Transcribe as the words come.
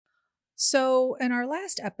So in our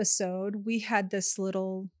last episode, we had this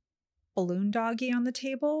little balloon doggy on the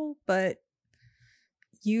table, but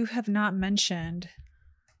you have not mentioned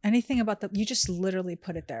anything about you just literally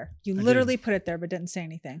put it there. You literally put it there, but didn't say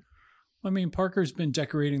anything. I mean, Parker's been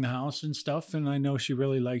decorating the house and stuff, and I know she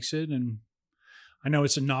really likes it. And I know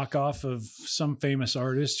it's a knockoff of some famous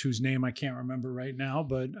artist whose name I can't remember right now,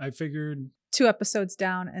 but I figured 2 episodes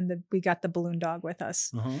down and we got the balloon dog with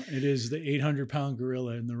us. It is the 800-pound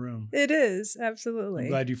gorilla in the room. It is, absolutely. I'm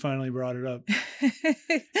glad you finally brought it up.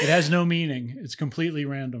 It has no meaning. It's completely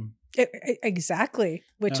random. Exactly,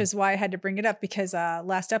 which is why I had to bring it up because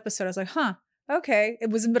last episode I was like, okay. It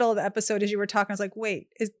was the middle of the episode as you were talking. I was like, wait,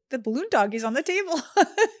 is the balloon doggies on the table?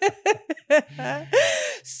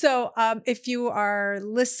 So if you are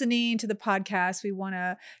listening to the podcast, we want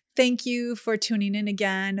to thank you for tuning in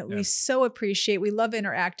again. Yeah. We so appreciate, we love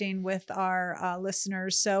interacting with our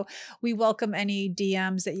listeners. So we welcome any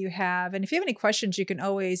DMs that you have. And if you have any questions, you can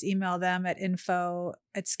always email them at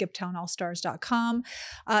info@skiptownallstars.com.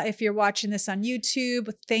 If you're watching this on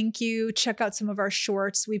YouTube, thank you. Check out some of our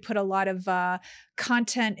shorts. We put a lot of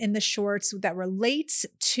content in the shorts that relates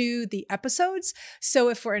to the episodes. So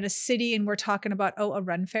if we're in a city and we're talking about, a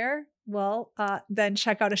run fair, well, then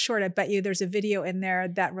check out a short. I bet you there's a video in there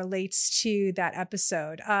that relates to that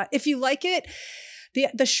episode. If you like it,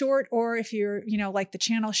 the short, or if you're, like the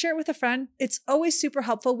channel, share it with a friend. It's always super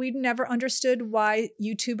helpful. We never understood why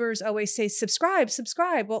YouTubers always say, subscribe.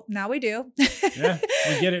 Well, now we do. Yeah,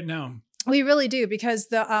 we get it now. We really do, because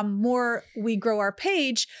the more we grow our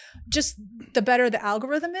page, just the better the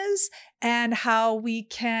algorithm is and how we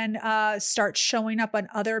can start showing up on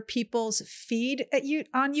other people's feed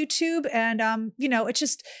on YouTube. And, it's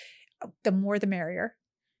just the more the merrier.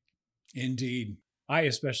 Indeed. I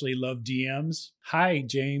especially love DMs. Hi,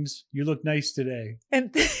 James. You look nice today.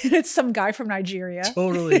 And it's some guy from Nigeria.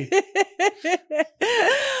 Totally.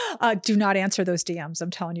 Do not answer those DMs.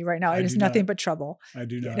 I'm telling you right now. It is nothing but trouble. I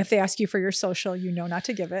do not. And if they ask you for your social, not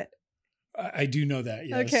to give it. I do know that,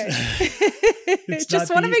 yes. Okay.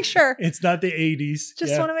 Just want to make sure. It's not the 80s.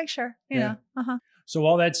 Just want to make sure, you know. So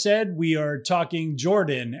all that said, we are talking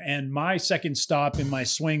Jordan and my second stop in my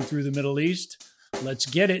swing through the Middle East. Let's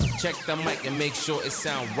get it. Check the mic and make sure it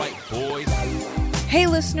sound right, boys. Hey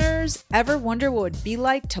listeners, ever wonder what it would be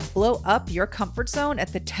like to blow up your comfort zone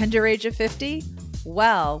at the tender age of 50?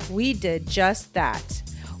 Well, we did just that.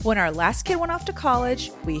 When our last kid went off to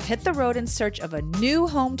college, we hit the road in search of a new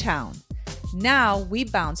hometown. Now we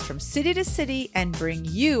bounce from city to city and bring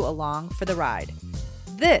you along for the ride.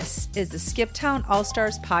 This is the Skip Town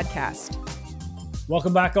All-Stars podcast.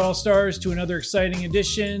 Welcome back, All-Stars, to another exciting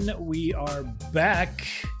edition. We are back.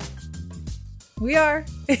 We are.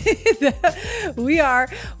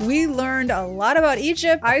 We learned a lot about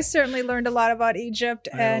Egypt. I certainly learned a lot about Egypt.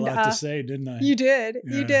 I had a lot to say, didn't I? You did.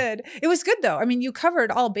 Yeah. You did. It was good, though. I mean, you covered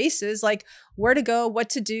all bases, like where to go, what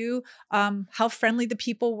to do, how friendly the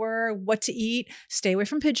people were, what to eat, stay away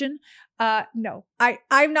from pigeon. No,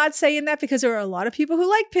 I'm not saying that because there are a lot of people who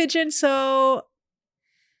like pigeon. So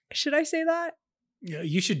should I say that? Yeah,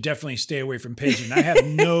 you should definitely stay away from pigeon. I have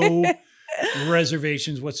no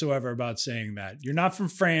reservations whatsoever about saying that. You're not from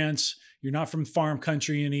France. You're not from farm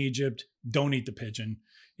country in Egypt. Don't eat the pigeon.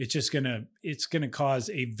 It's gonna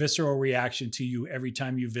cause a visceral reaction to you every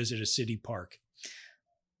time you visit a city park.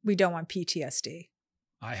 We don't want PTSD.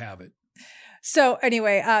 I have it. So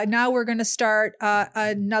anyway, now we're going to start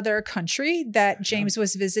another country that James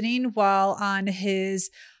was visiting while on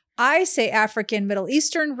his, I say African Middle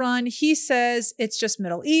Eastern run. He says it's just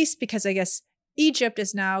Middle East because I guess Egypt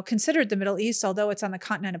is now considered the Middle East, although it's on the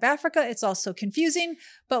continent of Africa. It's also confusing,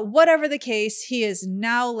 but whatever the case, he has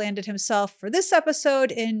now landed himself for this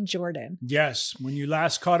episode in Jordan. Yes. When you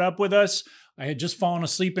last caught up with us, I had just fallen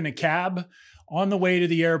asleep in a cab on the way to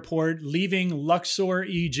the airport, leaving Luxor,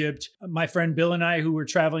 Egypt. My friend Bill and I, who were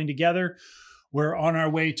traveling together, were on our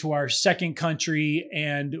way to our second country,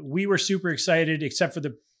 and we were super excited, except for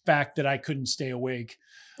the fact that I couldn't stay awake.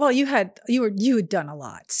 Well, you had done a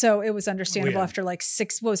lot, so it was understandable after like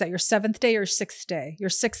 6. What was that? Your 7th day or 6th day? Your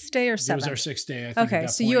 6th day or 7th? It was our 6th day. I think, okay,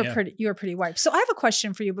 so you were pretty wiped. So I have a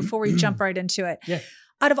question for you before we jump right into it. Yeah.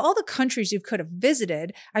 Out of all the countries you could have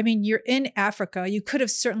visited, I mean, you're in Africa. You could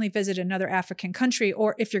have certainly visited another African country,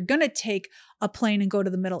 or if you're going to take a plane and go to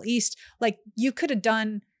the Middle East, like you could have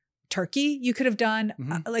done Turkey. You could have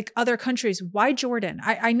done like other countries. Why Jordan?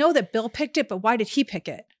 I know that Bill picked it, but why did he pick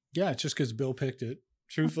it? Yeah, it's just because Bill picked it.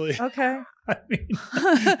 truthfully. Okay. I mean,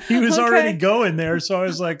 he was already going there. So I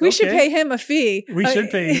was like, we okay, should pay him a fee. we should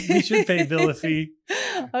pay Bill a fee.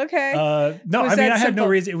 Okay. No, Was I mean, that I had no simple?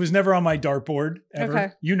 reason. It was never on my dartboard ever.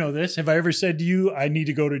 Okay. You know this. Have I ever said to you, I need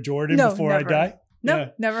to go to Jordan No, before I never. die? No, Yeah.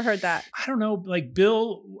 never heard that. I don't know, like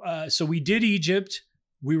Bill. So we did Egypt,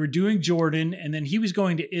 we were doing Jordan, and then he was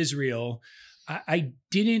going to Israel. I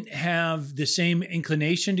didn't have the same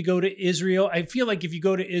inclination to go to Israel. I feel like if you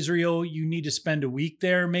go to Israel, you need to spend a week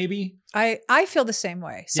there, maybe. I feel the same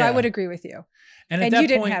way. So I Yeah. would agree with you. And at And that you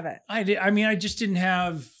didn't point, have it. I did. I mean, I just didn't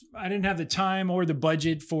have. I didn't have the time or the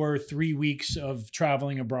budget for 3 weeks of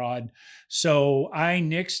traveling abroad. So I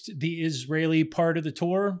nixed the Israeli part of the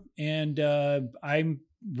tour, and I'm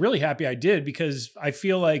really happy I did because I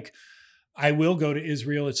feel like I will go to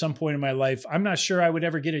Israel at some point in my life. I'm not sure I would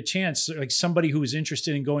ever get a chance, like somebody who was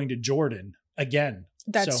interested in going to Jordan again.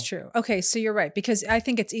 That's So, true. Okay, so you're right because I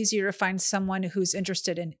think it's easier to find someone who's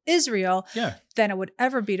interested in Israel Yeah. than it would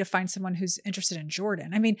ever be to find someone who's interested in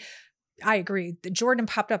Jordan. I mean, I agree. The Jordan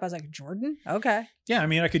popped up. I was like, Jordan? Okay. Yeah, I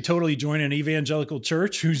mean, I could totally join an evangelical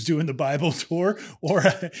church who's doing the Bible tour, or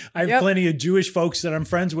I have Yep. plenty of Jewish folks that I'm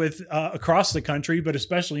friends with across the country, but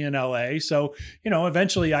especially in LA. So,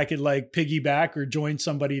 eventually I could like piggyback or join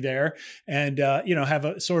somebody there and, have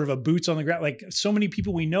a sort of a boots on the ground. Like so many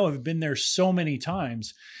people we know have been there so many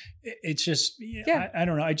times. It's just, Yeah. I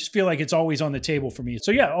don't know. I just feel like it's always on the table for me.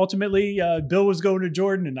 So yeah, ultimately Bill was going to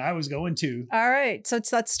Jordan and I was going too. All right. So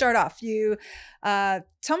let's start off. You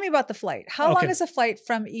tell me about the flight. How long Okay. is a flight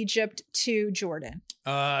from Egypt to Jordan?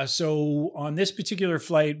 So on this particular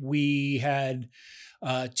flight, we had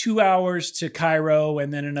 2 hours to Cairo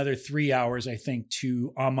and then another 3 hours, I think,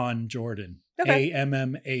 to Amman, Jordan. Okay.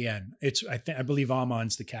 Amman. I believe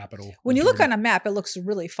Amman's the capital. When of you look Jordan. on a map, it looks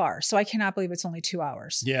really far. So I cannot believe it's only 2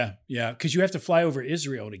 hours. Yeah, because you have to fly over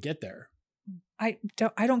Israel to get there. I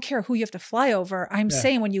don't care who you have to fly over. I'm Yeah.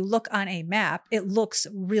 saying when you look on a map, it looks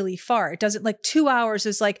really far. It doesn't like 2 hours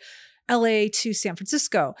is like LA to San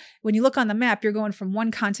Francisco. When you look on the map, you're going from one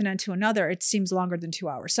continent to another. It seems longer than 2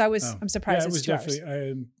 hours. So I'm surprised Yeah, it it's was 2 hours.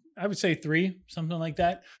 definitely. I would say 3, something like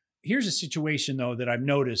that. Here's a situation though that I've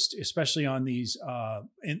noticed, especially on these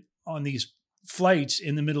flights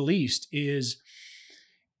in the Middle East, is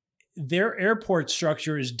their airport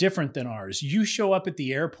structure is different than ours. You show up at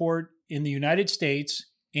the airport in the United States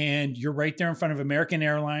and you're right there in front of American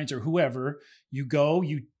Airlines or whoever. You go,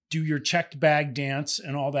 you do your checked bag dance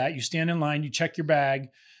and all that. You stand in line, you check your bag,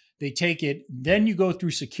 they take it, then you go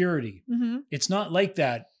through security. Mm-hmm. It's not like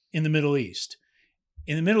that in the Middle East.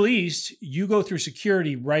 In the Middle East, you go through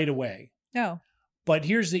security right away. No. But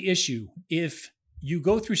here's the issue. If you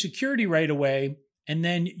go through security right away and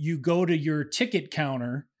then you go to your ticket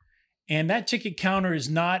counter and that ticket counter is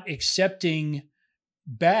not accepting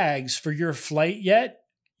bags for your flight yet,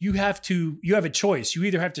 you have a choice. You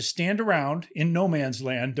either have to stand around in no man's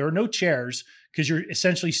land. There are no chairs because you're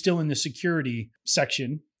essentially still in the security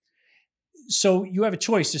section. So you have a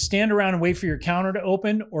choice to stand around and wait for your counter to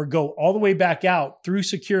open or go all the way back out through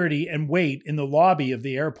security and wait in the lobby of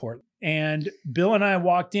the airport. And Bill and I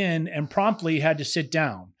walked in and promptly had to sit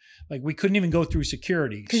down. Like we couldn't even go through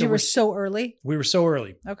security. Because you were so early. We were so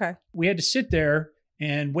early. Okay. We had to sit there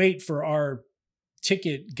and wait for our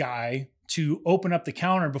ticket guy to open up the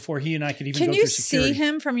counter before he and I could even Can go you through security. see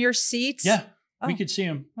him from your seats? Yeah. We Oh. could see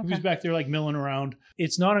him. He was Okay. back there like milling around.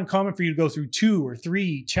 It's not uncommon for you to go through 2 or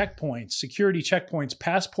 3 checkpoints, security checkpoints,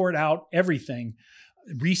 passport out, everything,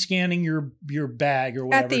 rescanning your bag or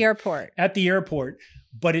whatever. At the airport. At the airport.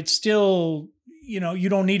 But it's still, you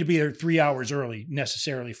don't need to be there 3 hours early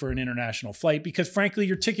necessarily for an international flight because frankly,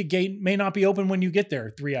 your ticket gate may not be open when you get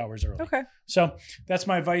there 3 hours early. Okay. So that's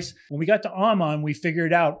my advice. When we got to Amman, we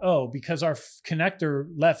figured out, because our connector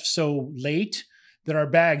left so late that our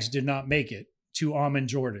bags did not make it to Amman,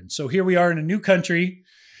 Jordan. So here we are in a new country.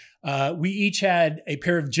 We each had a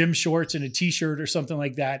pair of gym shorts and a t-shirt or something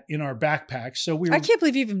like that in our backpacks. So we were, I can't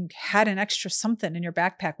believe you even had an extra something in your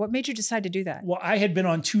backpack. What made you decide to do that? well, I had been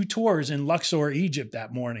on 2 tours in Luxor, Egypt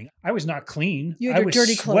that morning. I was not clean. You had I your was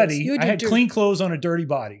dirty clothes. sweaty. You had I your had dirty- clean clothes on a dirty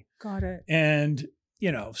body. Got it. And,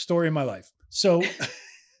 story of my life. So,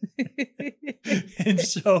 and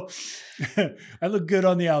so I look good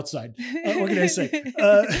on the outside. What can I say?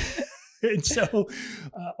 And so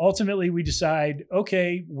ultimately we decide,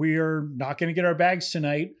 okay, we're not going to get our bags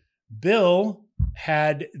tonight. Bill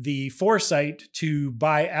had the foresight to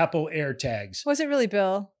buy Apple AirTags. Was it really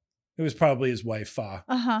Bill? It was probably his wife,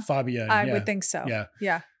 Fabian. I yeah. would think so. Yeah.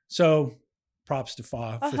 Yeah. So props to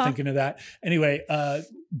Fa for Uh-huh. thinking of that. Anyway,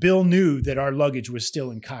 Bill knew that our luggage was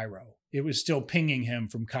still in Cairo. It was still pinging him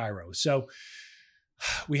from Cairo. So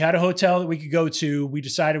We had a hotel that we could go to. We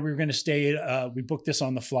decided we were going to stay. We booked this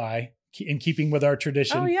on the fly in keeping with our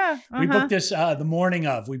tradition. Oh yeah. We booked this the morning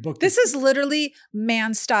of. We booked This is literally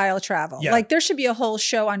man style travel. Yeah. Like there should be a whole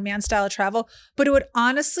show on man style travel, but it would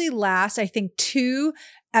honestly last, I think, 2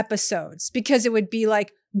 episodes because it would be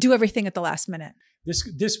like do everything at the last minute.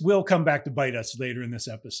 This will come back to bite us later in this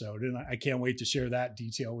episode, and I can't wait to share that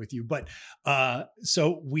detail with you. But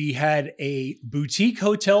so we had a boutique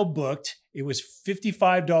hotel booked. It was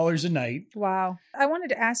 $55 a night. Wow. I wanted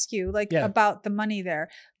to ask you about the money there.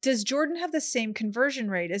 Does Jordan have the same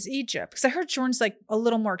conversion rate as Egypt? Because I heard Jordan's like a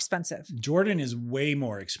little more expensive. Jordan is way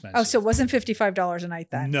more expensive. Oh, so it wasn't $55 a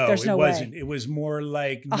night then? No, There's no it wasn't. way. It was more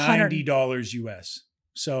like $90 US.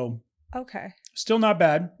 So okay, still not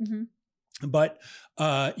bad. Mm-hmm. But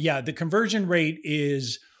the conversion rate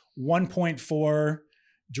is 1.4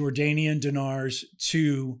 Jordanian dinars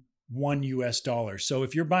to $1 US. So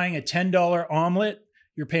if you're buying a $10 omelet,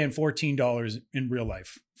 you're paying $14 in real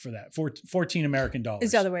life for that. 14 American dollars.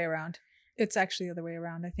 It's the other way around. It's actually the other way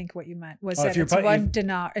around. I think what you meant was if that it's one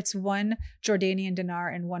dinar. It's 1 Jordanian dinar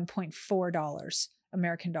and $1.4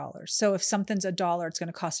 American dollars. So if something's $1, it's going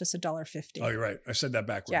to cost us $1.50. Oh, you're right. I said that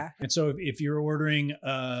backwards. Yeah. And so if you're ordering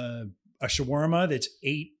a shawarma that's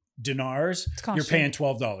 8 dinars, you're paying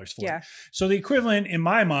 $12 for it. So the equivalent in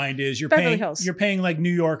my mind is you're paying like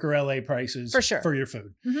New York or LA prices for sure for your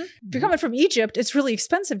food. Mm-hmm. If you're coming from Egypt, it's really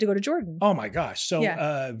expensive to go to Jordan. Oh my gosh. So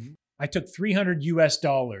I took $300 US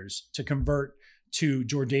to convert to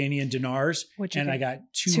Jordanian dinars, and I got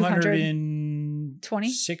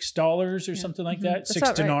 $226 or something like that. That's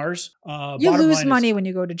 6 dinars. You lose money when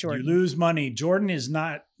you go to Jordan. You lose money. Jordan is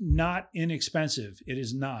not inexpensive. It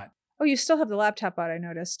is not. Oh, you still have the laptop out, I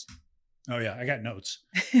noticed. Oh yeah, I got notes.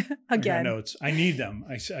 Again. I got notes. I need them.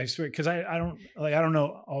 I swear, because I don't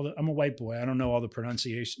know all the. I'm a white boy. I don't know all the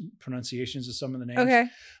pronunciations of some of the names. Okay.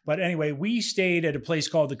 But anyway, we stayed at a place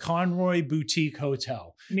called the Conroy Boutique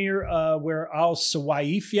Hotel near where Al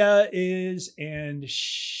Sawaifia is and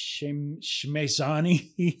Shmezani.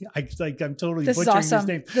 I'm totally butchering this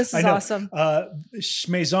name. This is awesome.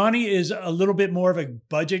 Shmezani is a little bit more of a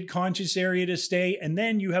budget conscious area to stay, and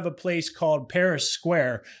then you have a place called Paris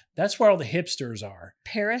Square. That's where all the hipsters are.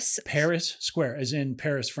 Paris Square, as in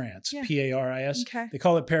Paris, France. Yeah. Paris. Okay. They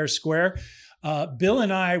call it Paris Square. Bill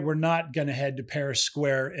and I were not going to head to Paris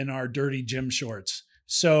Square in our dirty gym shorts.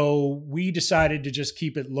 So we decided to just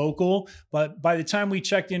keep it local. But by the time we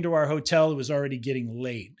checked into our hotel, it was already getting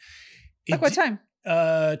late. Like what time?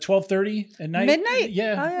 12:30 at night. Midnight?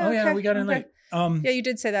 Yeah. Okay. We got in late. Yeah, you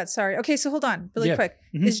did say that. Sorry. Okay, so hold on really quick.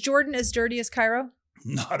 Mm-hmm. Is Jordan as dirty as Cairo?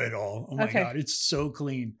 Not at all. Oh my God. It's so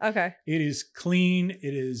clean. Okay. It is clean.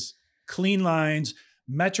 It is clean lines,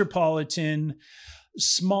 metropolitan,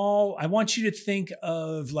 small. I want you to think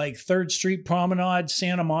of like 3rd Street Promenade,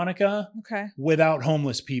 Santa Monica. Okay. Without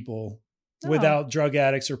homeless people, without drug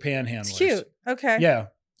addicts or panhandlers. It's cute. Okay. Yeah.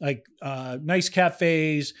 Like nice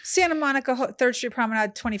cafes. Santa Monica, 3rd Street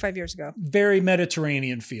Promenade 25 years ago. Very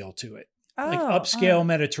Mediterranean feel to it. Like upscale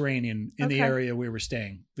Mediterranean in the area we were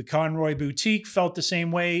staying. The Conroy Boutique felt the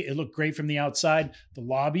same way. It looked great from the outside. The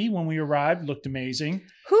lobby, when we arrived, looked amazing.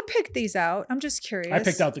 Who picked these out? I'm just curious. I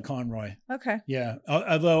picked out the Conroy. Okay. Yeah.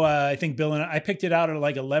 Although I think Bill and I picked it out at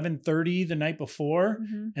like 11:30 the night before.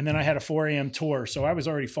 Mm-hmm. And then I had a 4 a.m. tour. So I was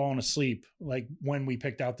already falling asleep like when we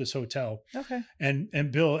picked out this hotel. Okay.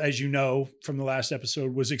 And Bill, as you know from the last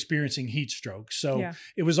episode, was experiencing heat stroke. So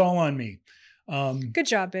it was all on me. Good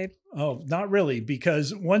job, babe. Oh, not really,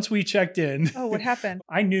 because once we checked in. Oh, what happened?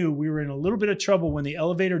 I knew we were in a little bit of trouble when the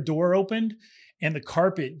elevator door opened and the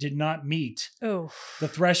carpet did not meet the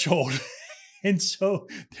threshold. And so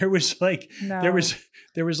there was like, there was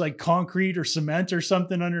like concrete or cement or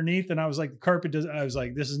something underneath. And I was like, I was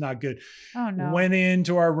like, this is not good. Oh no. Went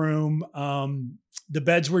into our room. The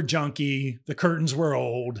beds were junky. The curtains were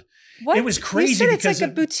old. What? It was crazy because it's like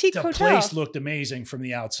a boutique hotel. The place looked amazing from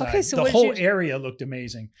the outside. Okay, so the whole area looked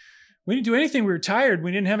amazing. We didn't do anything. We were tired.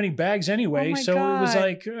 We didn't have any bags anyway. So it was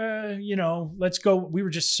like, let's go. We were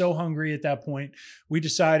just so hungry at that point. We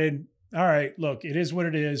decided, all right, look, it is what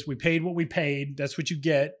it is. We paid what we paid. That's what you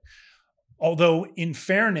get. Although in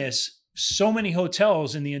fairness, so many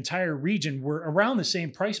hotels in the entire region were around the same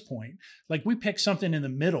price point. Like we picked something in the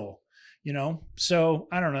middle, So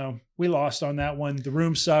I don't know. We lost on that one. The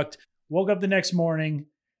room sucked. Woke up the next morning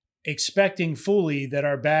expecting fully that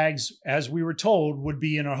our bags, as we were told, would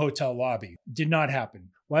be in our hotel lobby. Did not happen.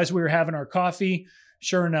 Well, as we were having our coffee,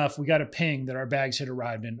 sure enough, we got a ping that our bags had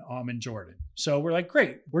arrived in Amman, Jordan. So we're like,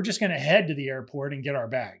 great. We're just going to head to the airport and get our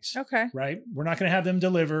bags. Okay. Right? We're not going to have them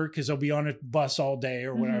deliver because they'll be on a bus all day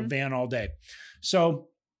or whatever, van all day. So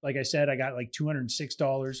Like I said, I got like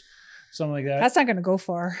 $206, something like that. That's not going to go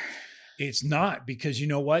far. It's not, because you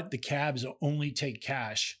know what? The cabs only take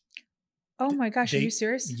cash. Oh my gosh, are you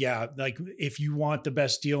serious? Yeah, like if you want the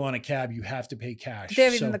best deal on a cab, you have to pay cash. Do they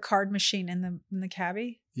have even the card machine in the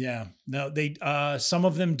cabbie? Yeah, no, they some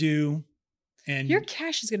of them do. And your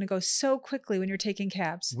cash is going to go so quickly when you're taking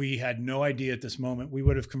cabs. We had no idea at this moment. We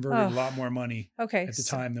would have converted a lot more money at the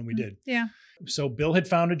time than we did. Yeah. So Bill had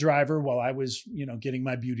found a driver while I was, getting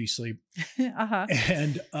my beauty sleep.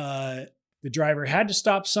 And the driver had to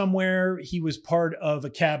stop somewhere. He was part of a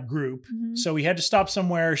cab group. Mm-hmm. So we had to stop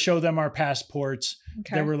somewhere, show them our passports.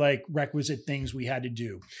 Okay. There were like requisite things we had to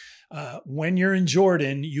do. When you're in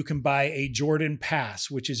Jordan, you can buy a Jordan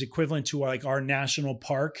pass, which is equivalent to like our national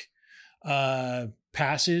park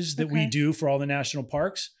passes that we do for all the national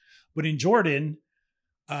parks. But in Jordan,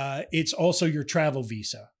 it's also your travel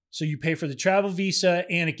visa. So you pay for the travel visa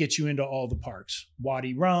and it gets you into all the parks,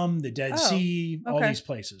 Wadi Rum, the Dead Sea, all these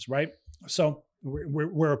places, right? So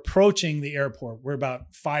we're approaching the airport. We're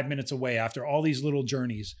about 5 minutes away after all these little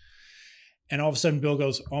journeys. And all of a sudden Bill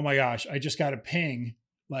goes, oh my gosh, I just got a ping.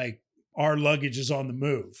 Like our luggage is on the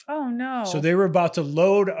move. Oh no. So they were about to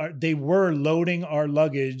loading our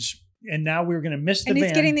luggage. And now we were going to miss the van. And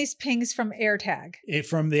he's getting these pings from AirTag.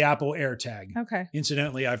 From the Apple AirTag. Okay.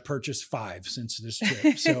 Incidentally, I've purchased 5 since this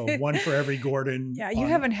trip. So one for every Gordon. Yeah, you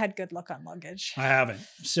haven't had good luck on luggage. I haven't.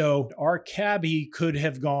 So our cabbie could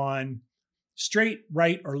have gone straight,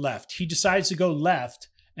 right, or left. He decides to go left.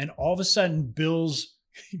 And all of a sudden, Bill's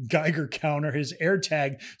Geiger counter, his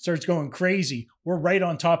AirTag starts going crazy. We're right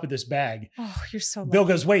on top of this bag. Oh, you're so lucky. Bill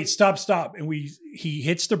goes, wait, stop. And he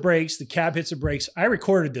hits the brakes. The cab hits the brakes. I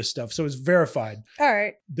recorded this stuff, so it's verified. All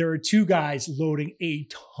right. There are 2 guys loading a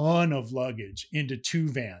ton of luggage into 2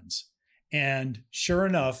 vans. And sure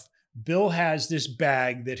enough, Bill has this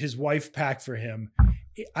bag that his wife packed for him.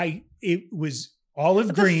 It was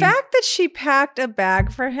olive green. The fact that she packed a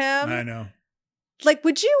bag for him. I know. Like,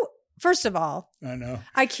 would you... First of all, I know.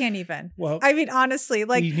 I can't even. Well, I mean, honestly,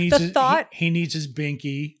 like he needs his binky. He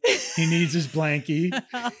needs his blankie.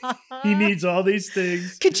 He needs all these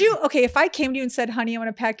things. Could you, if I came to you and said, honey, I want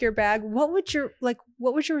to pack your bag, what would your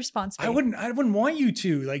response be? I wouldn't want you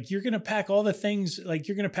to. Like, you're going to pack all the things, like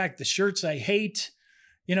you're going to pack the shirts I hate,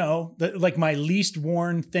 like my least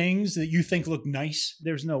worn things that you think look nice.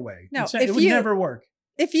 There's no way. No, it would never work.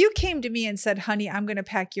 If you came to me and said, honey, I'm going to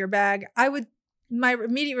pack your bag, my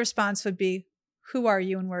immediate response would be, who are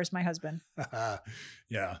you and where's my husband?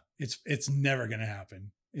 Yeah, it's never going to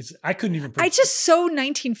happen. I couldn't even. I just so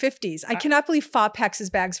 1950s. I cannot believe Fa packs his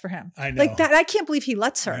bags for him. I know. Like that. I can't believe he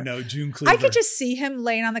lets her. I know. June Cleaver. I could just see him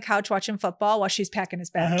laying on the couch watching football while she's packing his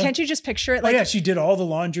bag. Can't you just picture it? Like, she did all the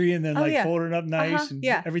laundry and then folded it up nice. And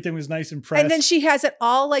everything was nice and pressed. And then she has it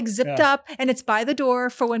all like zipped up and it's by the door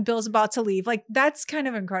for when Bill's about to leave. Like that's kind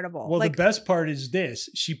of incredible. Well, the best part is this.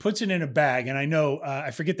 She puts it in a bag. And I know,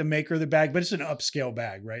 I forget the maker of the bag, but it's an upscale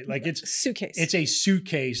bag, right? Like it's suitcase. It's a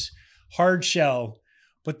suitcase, hard shell.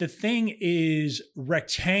 But the thing is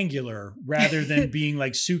rectangular rather than being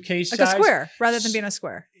like suitcase size. Like a square rather than being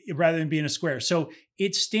a square. So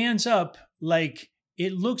it stands up like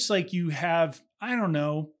it looks like you have, I don't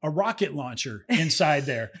know, a rocket launcher inside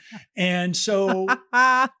there. And so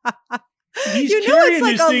he's carrying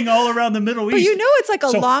this thing all around the Middle East. But it's like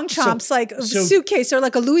a long chomps, suitcase or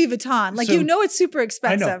like a Louis Vuitton. Like, it's super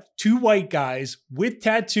expensive. I know. 2 white guys with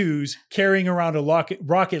tattoos carrying around a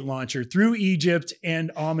rocket launcher through Egypt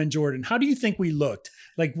and Amman, Jordan. How do you think we looked?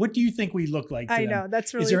 Like, what do you think we looked like to I them? know.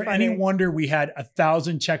 That's really funny. Is there funny. any wonder we had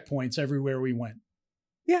 1,000 checkpoints everywhere we went?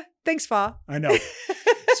 Yeah. Thanks, Fa. I know.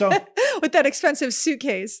 So with that expensive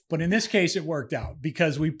suitcase. But in this case, it worked out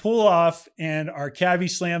because we pull off and our cabbie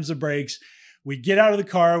slams the brakes. We get out of the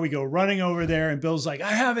car, we go running over there, and Bill's like,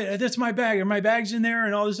 I have it. That's my bag. Are my bags in there?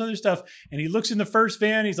 And all this other stuff. And he looks in the first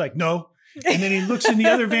van. He's like, no. And then he looks in the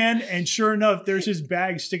other van, and sure enough, there's his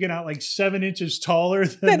bag sticking out like 7 inches taller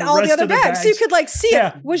than all the other bags. So you could see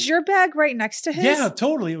it. Was your bag right next to his? Yeah,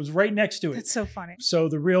 totally. It was right next to it. That's so funny. So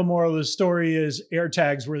the real moral of the story is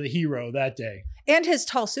AirTags were the hero that day. And his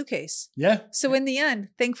tall suitcase. Yeah. So in the end,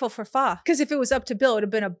 thankful for Fa. Because if it was up to Bill, it would have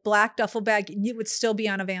been a black duffel bag and it would still be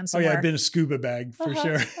on a van somewhere. Oh yeah, it'd been a scuba bag for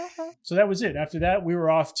sure. So that was it. After that, we were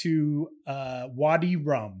off to Wadi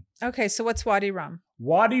Rum. Okay, so what's Wadi Rum?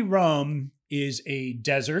 Wadi Rum is a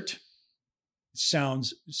desert.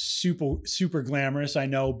 Sounds super glamorous, I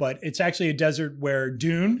know, but it's actually a desert where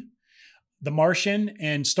Dune, The Martian,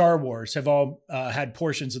 and Star Wars have all had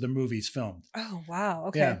portions of the movies filmed. Oh, wow.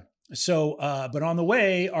 Okay. Yeah. So, but on the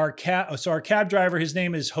way, our cab driver, his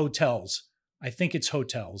name is Hotels. I think it's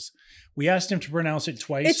hotels. We asked him to pronounce it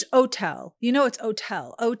twice. It's hotel. You know, it's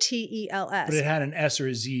hotel. Otels. But it had an S or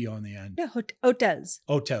a Z on the end. Yeah, hotels.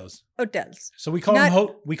 Hotels. Hotels. So we called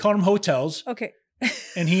them hotels. Okay.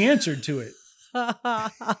 And he answered to it.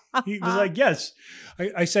 He was like, yes.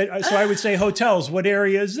 I said, so I would say hotels. What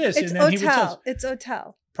area is this? It's and then he would tell us. It's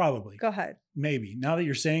hotel. Probably. Go ahead. Maybe. Now that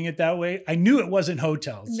you're saying it that way, I knew it wasn't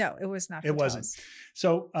hotels. No, it was not. It wasn't.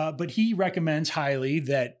 So, but he recommends highly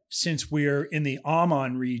that since we're in the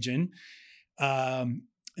Amman region,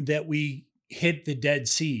 that we hit the Dead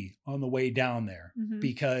Sea on the way down there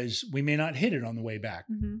because we may not hit it on the way back.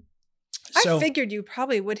 So, I figured you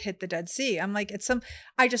probably would hit the Dead Sea. I'm like,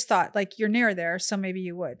 I just thought like you're near there, so maybe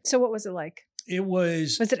you would. So what was it like? It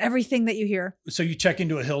was it everything that you hear? So you check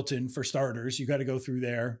into a Hilton for starters. You got to go through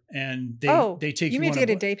there and they take you. You mean to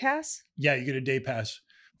get a day pass? Yeah, you get a day pass.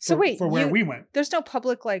 So wait, for where we went. There's no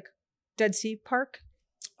public like Dead Sea Park?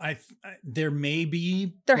 There may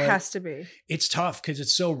be. There has to be. It's tough because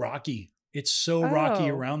it's so rocky. It's so rocky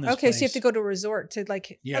around this place. Okay, so you have to go to a resort to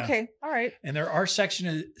like, okay, all right. And there are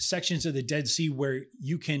sections of the Dead Sea where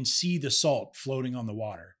you can see the salt floating on the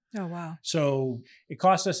water. Oh, wow. So it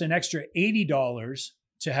cost us an extra $80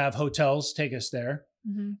 to have hotels take us there.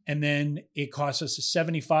 And then it cost us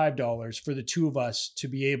 $75 for the two of us to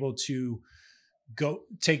be able to go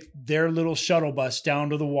take their little shuttle bus down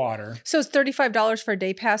to the water. So it's $35 for a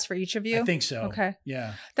day pass for each of you? I think so. Okay.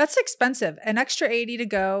 Yeah. That's expensive. An extra $80 to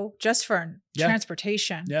go just for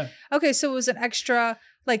transportation. Yeah. Okay. So it was an extra,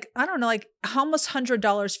 like, I don't know, like almost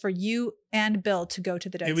 $100 for you and Bill to go to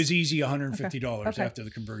the Dead Sea. It was easy $150 after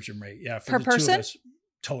the conversion rate. Yeah. For per the person? Two of us,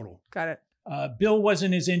 total. Got it. Bill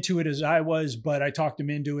wasn't as into it as I was, but I talked him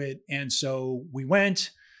into it. And so we went.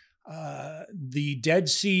 The Dead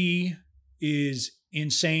Sea is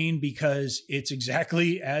insane because it's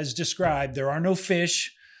exactly as described. There are no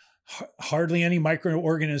fish. Hardly any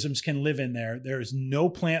microorganisms can live in there. There is no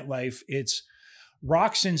plant life. It's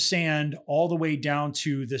rocks and sand all the way down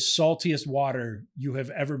to the saltiest water you have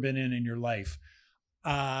ever been in your life.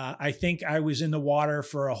 I think I was in the water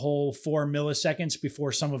for a whole 4 milliseconds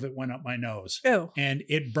before some of it went up my nose. Oh. And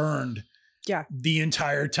it burned. Yeah. The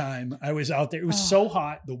entire time I was out there. It was so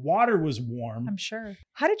hot. The water was warm. I'm sure.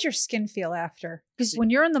 How did your skin feel after? Because when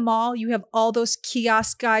you're in the mall, you have all those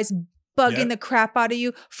kiosk guys bugging the crap out of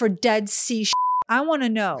you for Dead Sea shit. I want to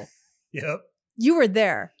know. Yep. You were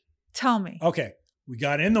there. Tell me. Okay. We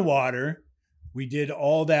got in the water. We did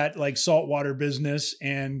all that like saltwater business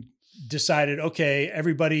and decided, okay,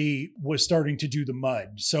 everybody was starting to do the mud.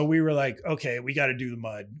 So we were like, okay, we got to do the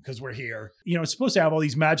mud because we're here. You know, it's supposed to have all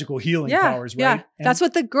these magical healing powers, right? Yeah. And that's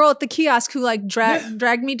what the girl at the kiosk who like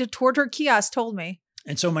dragged me toward her kiosk told me.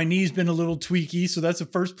 And so my knee's been a little tweaky. So that's the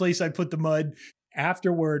first place I put the mud.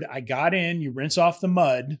 Afterward, I got in, you rinse off the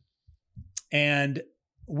mud. And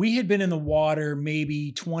we had been in the water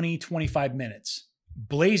maybe 20, 25 minutes.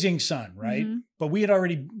 Blazing sun, right? But we had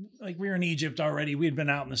already, like we were in Egypt already. We had been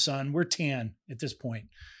out in the sun. We're tan at this point.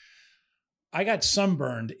 I got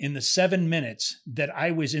sunburned in the 7 minutes that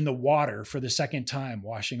I was in the water for the second time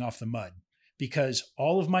washing off the mud because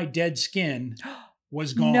all of my dead skin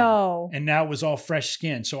was gone. No. And now it was all fresh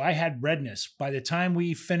skin. So I had redness. By the time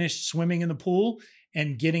we finished swimming in the pool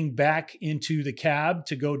and getting back into the cab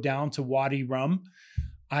to go down to Wadi Rum,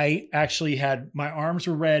 I actually had, my arms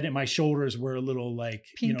were red and my shoulders were a little like,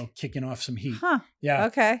 pink. You know, kicking off some heat. Huh. Yeah.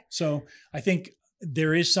 Okay. So I think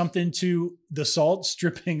there is something to the salt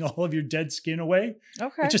stripping all of your dead skin away.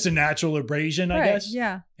 Okay. It's just a natural abrasion, I guess.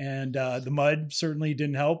 Yeah. And the mud certainly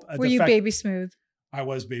didn't help. Were you baby smooth? I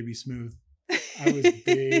was baby smooth. I was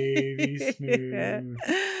baby smooth.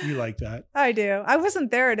 You like that? I do. I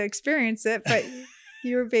wasn't there to experience it, but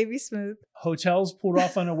you were baby smooth. Hotels pulled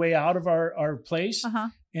off on the way out of our place.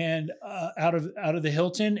 And out of the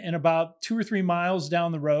Hilton, and about 2 or 3 miles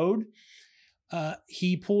down the road,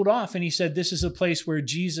 he pulled off and he said, "This is a place where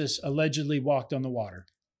Jesus allegedly walked on the water."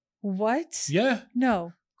 What? Yeah.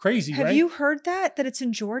 No. Crazy, right? Have you heard that it's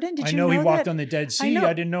in Jordan? Did you know he that? walked on the Dead Sea.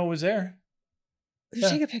 I didn't know it was there. Did you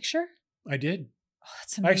take a picture? I did. Oh,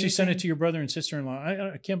 that's amazing. I actually sent it to your brother and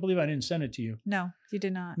sister-in-law. I can't believe I didn't send it to you. No, you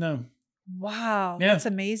did not. No. Wow. Yeah. That's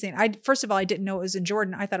amazing. First of all, I didn't know it was in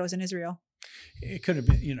Jordan. I thought it was in Israel. It could have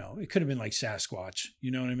been, it could have been like Sasquatch.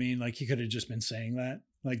 You know what I mean? Like he could have just been saying that.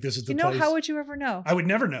 Like this is the place. How would you ever know? I would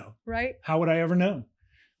never know. Right? How would I ever know?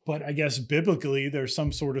 But I guess biblically there's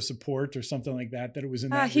some sort of support or something like that it was in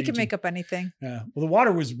that He region. could make up anything. Yeah. Well, the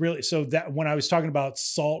water was really, so that when I was talking about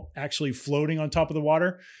salt actually floating on top of the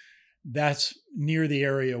water, that's near the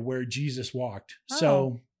area where Jesus walked. Oh.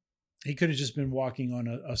 So he could have just been walking on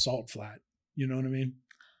a salt flat. You know what I mean?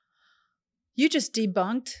 You just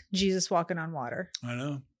debunked Jesus walking on water. I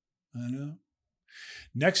know.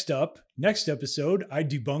 Next episode, I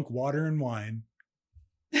debunk water and wine.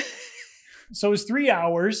 So it's 3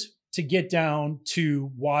 hours to get down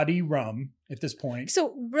to Wadi Rum at this point.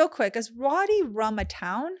 So real quick, is Wadi Rum a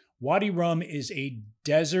town? Wadi Rum is a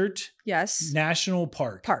desert national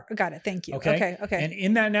park. Got it. Thank you. Okay. And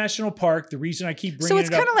in that national park, the reason I keep bringing it up.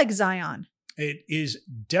 So it's kind of like Zion. It is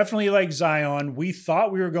definitely like Zion. We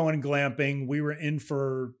thought we were going glamping. We were in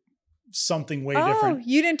for something way different. Oh,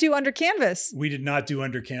 you didn't do under canvas. We did not do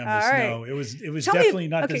under canvas. Right. No, it was definitely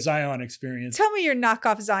not the Zion experience. Tell me your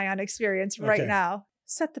knockoff Zion experience right now.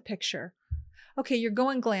 Set the picture. Okay, you're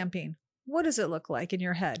going glamping. What does it look like in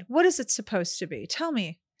your head? What is it supposed to be? Tell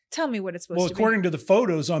me what it's supposed to be. Well, according to the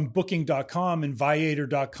photos on booking.com and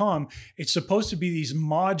viator.com, it's supposed to be these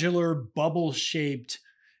modular bubble-shaped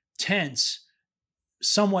tents,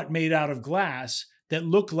 somewhat made out of glass, that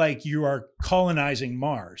look like you are colonizing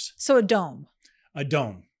Mars. So a dome. A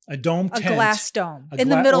dome tent. A glass dome in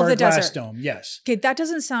the middle of the desert. Glass dome, yes. Okay, that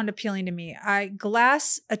doesn't sound appealing to me.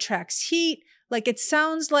 Glass attracts heat. Like it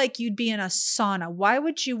sounds like you'd be in a sauna. Why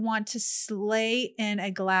would you want to lay in a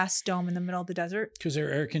glass dome in the middle of the desert? Because they're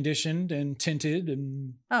air conditioned and tinted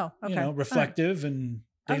and reflective, and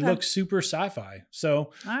they look super sci-fi.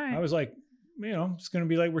 So I was like, it's going to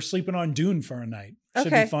be like we're sleeping on Dune for a night.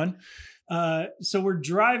 Should be fun. So we're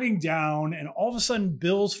driving down, and all of a sudden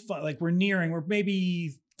we're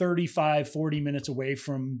maybe 35, 40 minutes away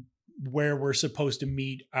from where we're supposed to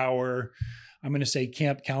meet our, I'm going to say,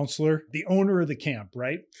 camp counselor, the owner of the camp,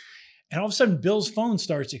 right? And all of a sudden Bill's phone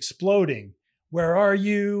starts exploding. Where are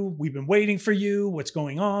you? We've been waiting for you. What's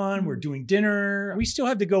going on? We're doing dinner. We still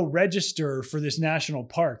have to go register for this national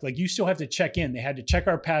park. Like, you still have to check in. They had to check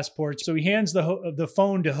our passports. So he hands the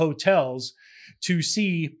phone to hotels to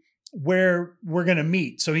see where we're going to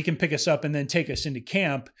meet so he can pick us up and then take us into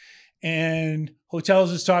camp. And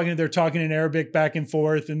Hotels they're talking in Arabic back and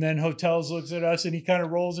forth. And then Hotels looks at us and he kind of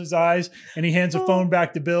rolls his eyes and he hands the phone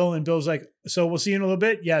back to Bill. And Bill's like, so we'll see you in a little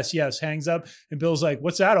bit. Yes. Hangs up. And Bill's like,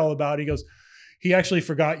 what's that all about? He goes, he actually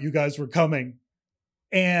forgot you guys were coming.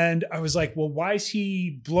 And I was like, well, why is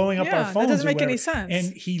he blowing up our phones? That doesn't make any sense.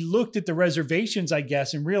 And he looked at the reservations, I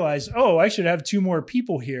guess, and realized, I should have 2 more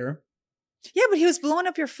people here. Yeah, but he was blowing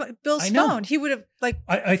up Bill's phone. He would have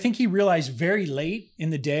I think he realized very late in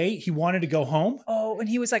the day he wanted to go home. Oh, and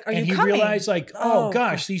he was like, "Are you coming?" And he realized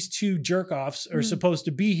gosh, these 2 jerk-offs are supposed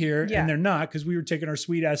to be here, and they're not, because we were taking our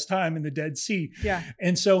sweet ass time in the Dead Sea. Yeah.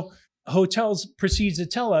 And so Hotels proceeds to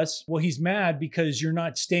tell us, well, he's mad because you're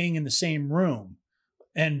not staying in the same room.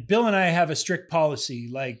 And Bill and I have a strict policy,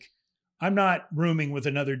 like, I'm not rooming with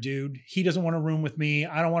another dude. He doesn't want to room with me.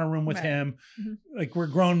 I don't want to room with him. Mm-hmm. Like, we're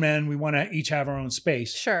grown men. We want to each have our own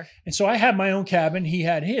space. Sure. And so I had my own cabin. He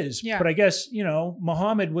had his. Yeah. But I guess,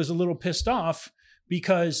 Muhammad was a little pissed off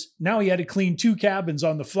because now he had to clean 2 cabins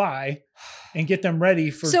on the fly and get them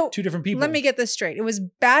ready for 2 different people. Let me get this straight. It was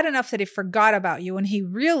bad enough that he forgot about you. When he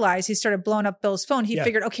realized he started blowing up Bill's phone, he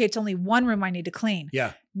figured, okay, it's only 1 room I need to clean.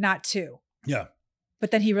 Yeah. Not 2. Yeah.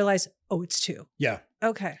 But then he realized, it's 2. Yeah.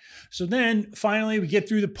 Okay. So then finally we get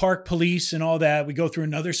through the park police and all that. We go through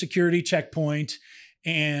another security checkpoint,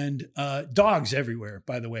 and dogs everywhere,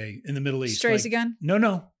 by the way, in the Middle East. Strays again?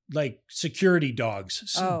 No. Like security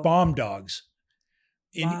dogs, bomb dogs.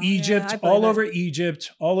 In Egypt, over Egypt,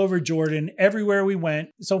 all over Jordan, everywhere we went.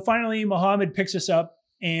 So finally Muhammad picks us up,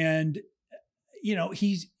 and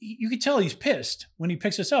you could tell he's pissed when he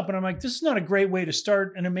picks us up. And I'm like, this is not a great way to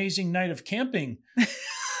start an amazing night of camping.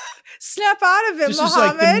 Snap out of it, this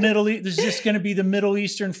Muhammad. Is like this is just going to be the Middle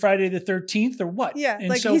Eastern Friday the 13th or what? Yeah,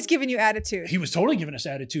 and so he's giving you attitude. He was totally giving us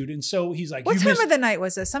attitude. And so he's like, what time of the night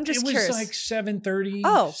was this? I'm just curious. It was like 7:30.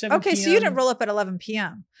 Oh, 7 okay. PM. So you didn't roll up at 11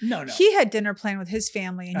 p.m. No. He had dinner planned with his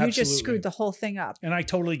family, and Absolutely. You just screwed the whole thing up. And I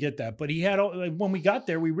totally get that. But he had, when we got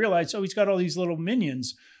there, we realized, he's got all these little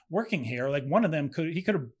minions working here. Like, one of them could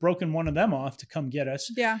have broken one of them off to come get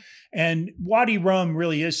us. Yeah. And Wadi Rum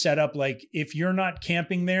really is set up like, if you're not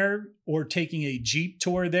camping there or taking a Jeep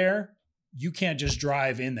tour there, you can't just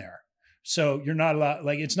drive in there. So you're not allowed,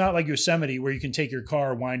 like, it's not like Yosemite where you can take your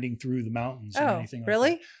car winding through the mountains or anything like really?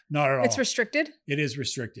 that. Not at all. It's restricted? It is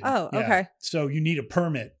restricted. Oh, yeah. Okay. So you need a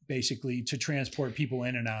permit basically to transport people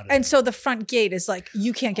in and out of it. And so the front gate is like,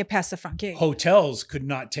 you can't get past the front gate. Hotels could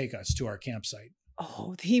not take us to our campsite.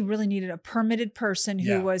 Oh, he really needed a permitted person who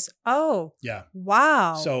Yeah. was, Yeah.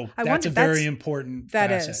 wow. So I that's wonder- a very important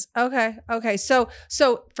That facet. is. Okay. Okay. So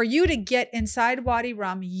for you to get inside Wadi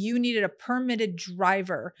Rum, you needed a permitted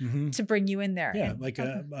driver Mhm. to bring you in there. Yeah, And- like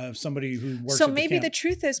okay. somebody who works So at maybe the the camp.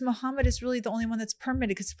 truth is Muhammad is really the only one that's permitted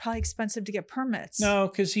because it's probably expensive to get permits. No,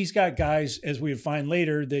 because he's got guys, as we find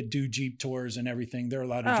later, that do Jeep tours and everything. They're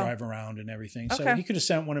allowed to Oh. drive around and everything. So Okay. he could have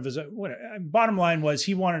sent one of his. Bottom line was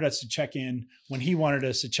he wanted us to check in. When he wanted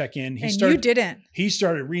us to check in, you didn't. He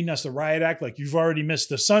started reading us the riot act, like you've already missed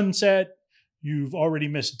the sunset, you've already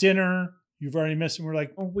missed dinner, you've already missed. And we're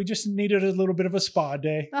like, oh, we just needed a little bit of a spa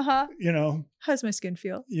day. You know. How's my skin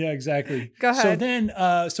feel? Yeah, exactly. Go ahead. So then,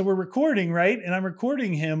 so we're recording, right? And I'm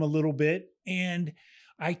recording him a little bit, and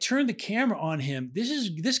I turned the camera on him.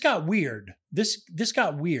 This got weird. This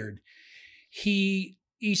got weird. He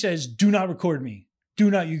says, "Do not record me.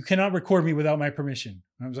 You cannot record me without my permission."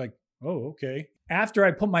 And I was like, "Oh, okay." After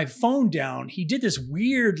I put my phone down, he did this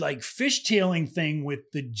weird like fishtailing thing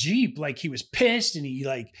with the Jeep. Like he was pissed, and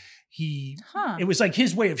it was like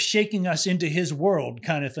his way of shaking us into his world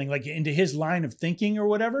kind of thing, like into his line of thinking or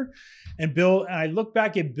whatever. And I looked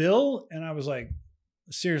back at Bill and I was like,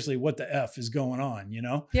 seriously, what the F is going on, you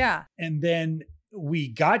know? Yeah. And then we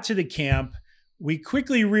got to the camp. We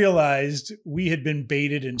quickly realized we had been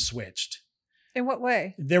baited and switched. In what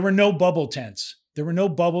way? There were no bubble tents. There were no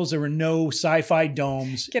bubbles. There were no sci-fi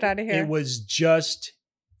domes. Get out of here. It was just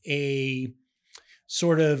a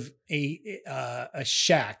sort of a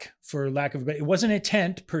shack, for lack of a better. It wasn't a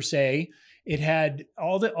tent per se. It had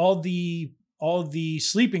all the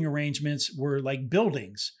sleeping arrangements were like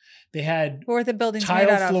buildings. They had What were the buildings made out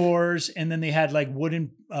tile of? floors, and then they had like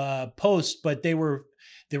wooden posts, but they were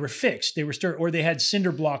fixed. They were or they had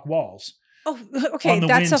cinder block walls. Oh, okay. On the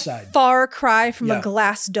That's wind a side. far cry from Yeah. a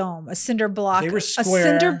glass dome, a cinder block. They were A square.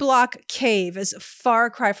 cinder block cave is a far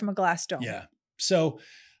cry from a glass dome. Yeah. So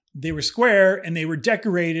they were square and they were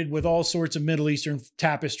decorated with all sorts of Middle Eastern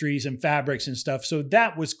tapestries and fabrics and stuff. So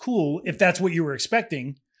that was cool if that's what you were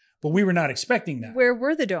expecting, but we were not expecting that. Where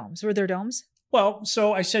were the domes? Were there domes? Well,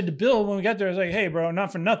 so I said to Bill when we got there, I was like, "Hey, bro,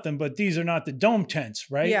 not for nothing, but these are not the dome tents,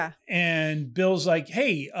 right?" Yeah. And Bill's like,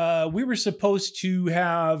 "Hey, we were supposed to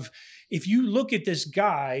have, if you look at this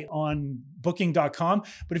guy on booking.com,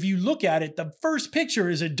 but if you look at it, the first picture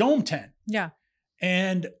is a dome tent." Yeah.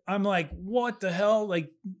 And I'm like, "What the hell? Like,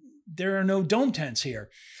 there are no dome tents here."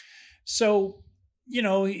 So, you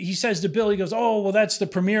know, he says to Bill, he goes, "Oh, well, that's the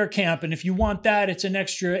premier camp. And if you want that, it's an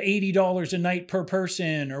extra $80 a night per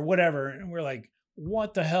person or whatever." And we're like,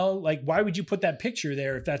 "What the hell? Like, why would you put that picture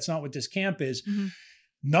there if that's not what this camp is?" Mm-hmm.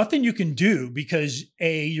 Nothing you can do because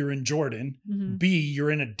A, you're in Jordan, Mm-hmm. B,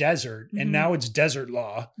 you're in a desert, and Mhm. now it's desert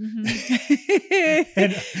law.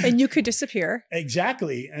 Mm-hmm. and you could disappear.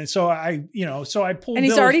 Exactly. And so I pulled And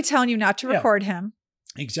he's Bill's- already telling you not to Yeah. record him.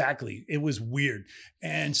 Exactly. It was weird.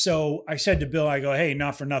 And so I said to Bill, I go, "Hey,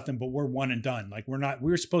 not for nothing, but we're one and done. Like we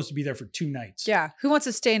were supposed to be there for 2 nights." Yeah. Who wants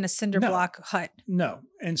to stay in a cinder No. block hut? No.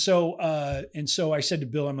 And so I said to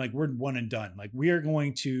Bill, I'm like, "We're one and done. Like we are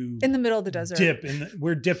going to In the middle of the desert.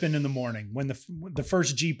 we're dipping in the morning. When the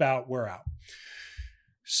first Jeep out, we're out."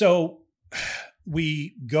 So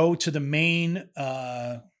we go to the main,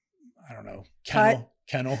 I don't know,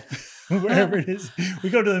 kennel, wherever it is. We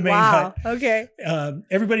go to the main Wow. hut. Okay.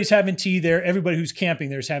 Everybody's having tea there. Everybody who's camping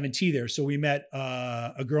there is having tea there. So we met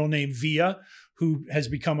a girl named Via, who has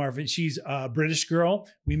become she's a British girl.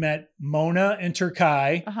 We met Mona and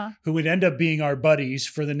Turkai, who would end up being our buddies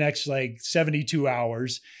for the next like 72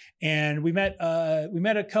 hours. And we met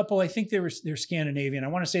a couple. I think they're Scandinavian. I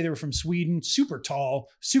want to say they were from Sweden. Super tall,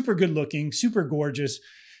 super good looking, super gorgeous.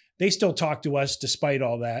 They still talk to us despite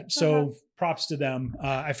all that. So props to them.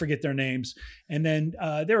 I forget their names. And then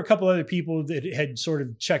there were a couple other people that had sort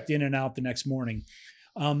of checked in and out the next morning.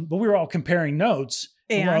 But we were all comparing notes.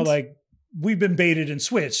 And we're all like, we've been baited and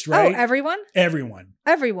switched, right? Oh, everyone? Everyone.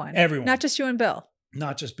 Not just you and Bill.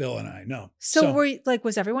 Not just Bill and I, no. So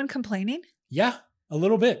was everyone complaining? Yeah, a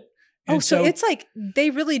little bit. Oh, And so it's like they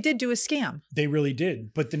really did do a scam. They really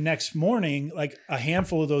did. But the next morning, like a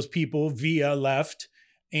handful of those people via left,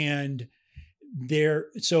 and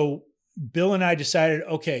so Bill and I decided,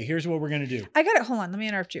 okay, here's what we're going to do. Hold on. Let me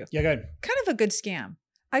interrupt you. Yeah, go ahead. Kind of a good scam.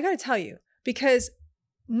 I got to tell you, because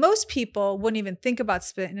most people wouldn't even think about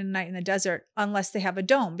spending a night in the desert unless they have a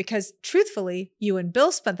dome. Because truthfully, you and Bill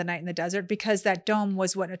spent the night in the desert because that dome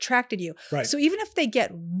was what attracted you. Right. So even if they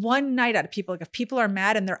get one night out of people, like if people are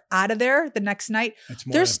mad and they're out of there the next night, That's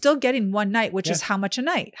they're still getting one night, which is how much a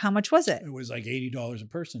night? How much was it? It was like $80 a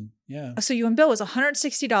person. Yeah. So you and Bill was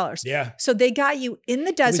 $160. Yeah. So they got you in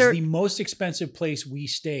the It desert. was the most expensive place we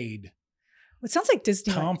stayed. It sounds like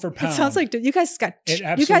Disney. Pound for pound. It sounds like you guys got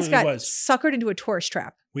was. suckered into a tourist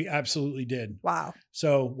trap. We absolutely did. Wow.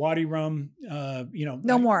 So Wadi Rum,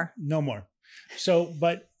 no more. So,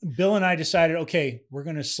 but Bill and I decided, okay, we're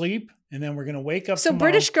going to sleep and then we're going to wake up. So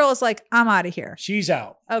tomorrow. British girl is like, I'm out of here. She's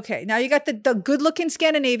out. Okay. Now you got the good looking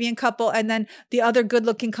Scandinavian couple and then the other good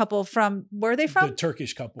looking couple from, where are they from? The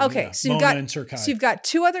Turkish couple. Okay. Yeah. So you've got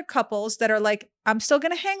two other couples that are like, I'm still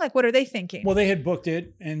going to hang. Like, what are they thinking? Well, they had booked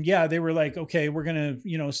it and they were like, okay, we're going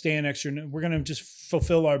to, stay an extra, we're going to just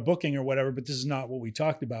fulfill our booking or whatever, but this is not what we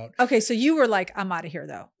talked about. Okay. So you were like, I'm out of here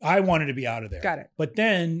though. I wanted to be out of there. Got it. But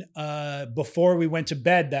then, before we went to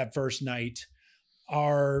bed that first night,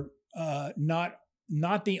 our, not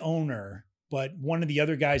the owner, but one of the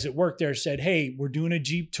other guys that worked there said, hey, we're doing a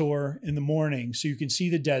Jeep tour in the morning so you can see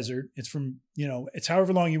the desert. It's from, it's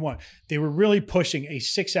however long you want. They were really pushing a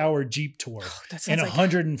 6-hour Jeep tour in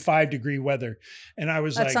 105-degree weather. And I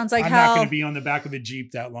was like, sounds like I'm hell. not going to be on the back of a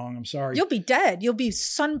Jeep that long. I'm sorry. You'll be dead. You'll be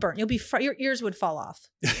sunburnt. You'll be, your ears would fall off.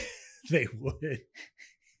 They would.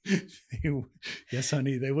 Yes,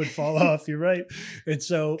 honey, they would fall off. You're right. And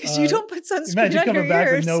so, because you don't put sunscreen imagine on coming your back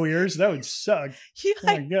ears. with no ears. That would suck. Oh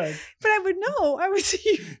my God. But I would know. I would see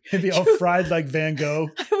you. It'd be all fried like Van Gogh.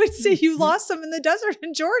 I would say you lost them in the desert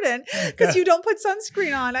in Jordan because you don't put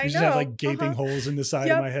sunscreen on. I you know. just have like gaping holes in the side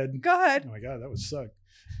of my head. Go ahead. Oh my God, that would suck.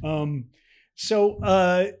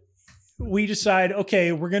 We decide,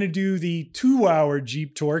 okay, we're going to do the 2-hour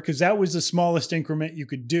Jeep tour because that was the smallest increment you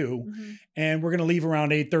could do. Mm-hmm. And we're going to leave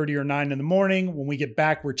around 8:30 or 9 in the morning. When we get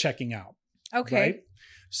back, we're checking out. Okay. Right?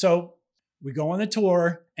 So we go on the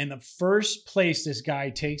tour and the first place this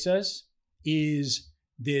guy takes us is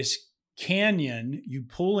this canyon. You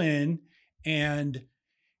pull in and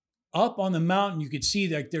up on the mountain, you could see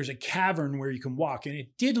that there's a cavern where you can walk. And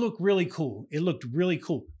it did look really cool. It looked really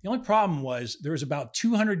cool. The only problem was there was about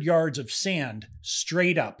 200 yards of sand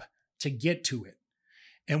straight up to get to it.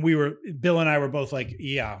 And Bill and I were both like,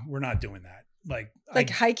 yeah, we're not doing that. Like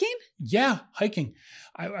hiking? Yeah, hiking.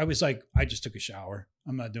 I was like, I just took a shower.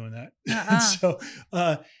 I'm not doing that. So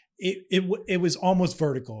it was almost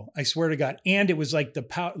vertical. I swear to God. And it was like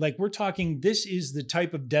we're talking, this is the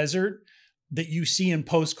type of desert that you see in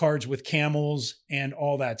postcards with camels and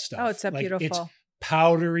all that stuff. Oh, it's beautiful. It's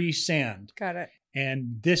powdery sand. Got it.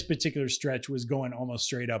 And this particular stretch was going almost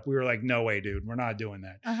straight up. We were like, no way, dude, we're not doing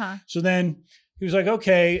that. Uh-huh. So then he was like,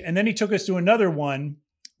 okay. And then he took us to another one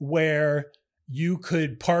where you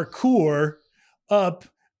could parkour up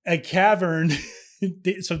a cavern.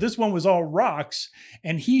 So this one was all rocks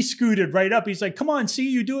and he scooted right up. He's like, come on, see,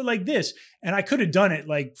 you do it like this. And I could have done it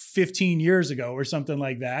like 15 years ago or something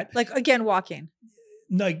like that. Like again, walking.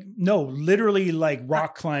 Like, no, literally like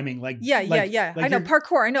rock climbing. Like, yeah. I know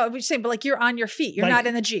parkour. I know what you're saying, but like you're on your feet. You're not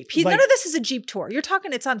in the Jeep. None of this is a Jeep tour. You're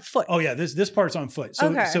talking it's on foot. Oh yeah. This part's on foot.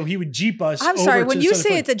 So he would Jeep us. I'm sorry. When you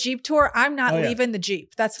say it's a Jeep tour, I'm not leaving the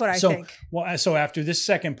Jeep. That's what I think. Well, so after this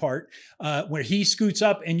second part, where he scoots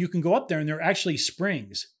up and you can go up there and there are actually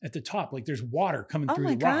springs at the top. Like there's water coming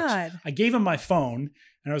through the rocks. God. I gave him my phone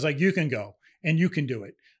and I was like, you can go and you can do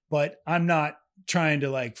it, but I'm not trying to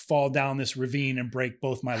like fall down this ravine and break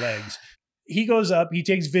both my legs. He goes up, he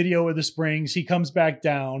takes video of the springs. He comes back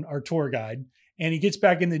down, our tour guide, and he gets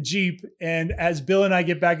back in the Jeep. And as Bill and I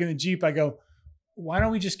get back in the Jeep, I go, why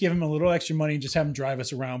don't we just give him a little extra money and just have him drive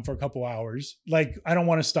us around for a couple hours? Like, I don't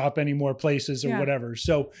want to stop any more places or whatever.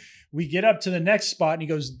 So we get up to the next spot and he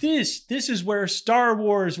goes, this is where Star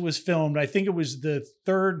Wars was filmed. I think it was the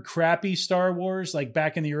third crappy Star Wars, like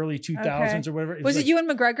back in the early 2000s or whatever. Was it Ewan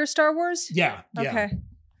McGregor Star Wars? Yeah. Okay.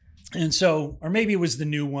 And so, or maybe it was the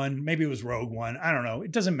new one. Maybe it was Rogue One. I don't know.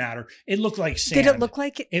 It doesn't matter. It looked like sand. Did it look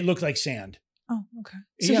like it? It looked like sand. Oh, okay.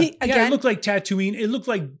 So it looked like Tatooine. It looked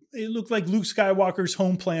like Luke Skywalker's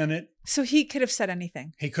home planet. So he could have said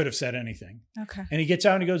anything. He could have said anything. Okay. And he gets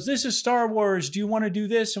out and he goes, "This is Star Wars. Do you want to do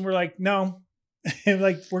this?" And we're like, "No." And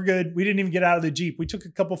like, we're good. We didn't even get out of the Jeep. We took a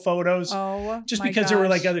couple photos. Oh, just because there were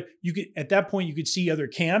like at that point you could see other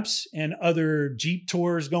camps and other Jeep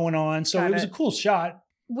tours going on. So it was a cool shot.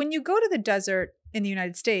 When you go to the desert in the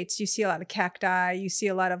United States, you see a lot of cacti, you see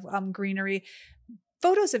a lot of greenery.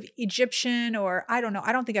 Photos of Egyptian, or I don't know.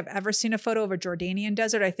 I don't think I've ever seen a photo of a Jordanian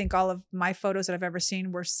desert. I think all of my photos that I've ever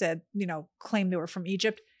seen were claimed they were from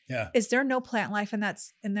Egypt. Yeah. Is there no plant life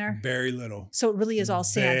in there? Very little. So it really is all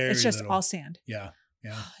sand. It's just all sand. Yeah.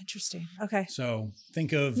 Yeah. Oh, interesting. Okay. So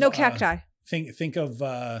think of no cacti. Think of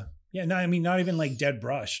not even like dead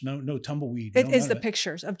brush. No tumbleweed. It is the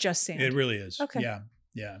pictures of just sand. It really is. Okay. Yeah.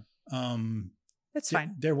 Yeah. That's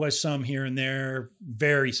fine. There was some here and there,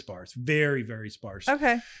 very sparse, very, very sparse.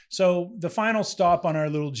 Okay. So the final stop on our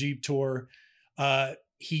little Jeep tour,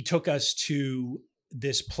 he took us to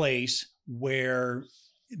this place where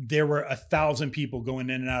there were 1,000 people going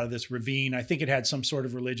in and out of this ravine. I think it had some sort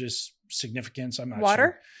of religious significance. I'm not sure.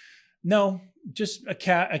 Water? No, just a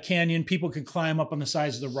canyon. People could climb up on the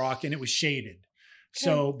sides of the rock, and it was shaded. Okay.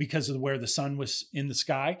 So because of where the sun was in the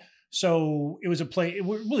sky. So it was a place, it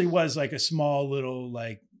really was like a small little,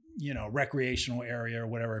 like, you know, recreational area or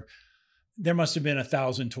whatever. There must have been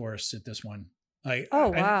 1,000 tourists at this one. Like, oh,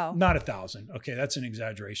 wow. Not 1,000. Okay. That's an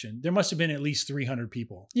exaggeration. There must have been at least 300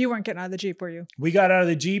 people. You weren't getting out of the Jeep, were you? We got out of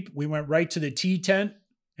the Jeep. We went right to the tea tent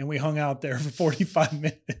and we hung out there for 45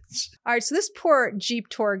 minutes. All right. So this poor Jeep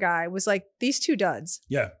tour guy was like, these two duds.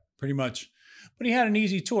 Yeah, pretty much. But he had an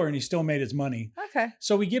easy tour and he still made his money. Okay.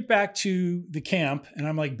 So we get back to the camp and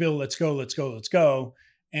I'm like, Bill, let's go, let's go, let's go.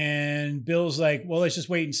 And Bill's like, well, let's just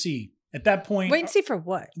wait and see. At that point, wait and see for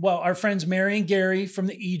what? Well, our friends Mary and Gary from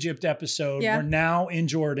the Egypt episode were now in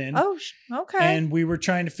Jordan. Oh, okay. And we were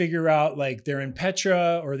trying to figure out, like, they're in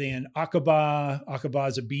Petra or they're in Aqaba. Aqaba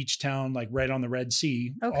is a beach town, like right on the Red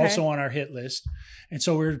Sea, also on our hit list. And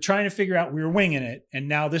so we were trying to figure out, we were winging it. And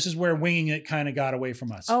now this is where winging it kind of got away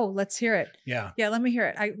from us. Oh, let's hear it. Yeah. Yeah, let me hear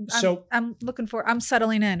it. I'm looking for, I'm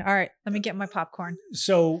settling in. All right, let me get my popcorn.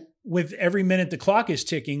 So with every minute the clock is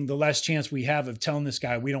ticking, the less chance we have of telling this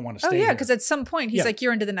guy we don't want to stay. Oh, yeah, because at some point he's like,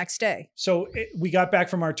 you're into the next day. So we got back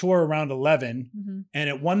from our tour around 11, and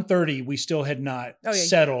at 1:30 we still had not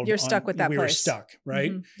settled. You're stuck with that place. We were stuck,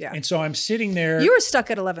 right? Yeah. And so I'm sitting there. You were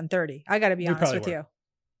stuck at 11:30. I got to be honest with you.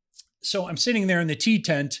 So I'm sitting there in the tea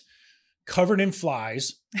tent, covered in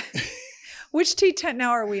flies. Which tea tent now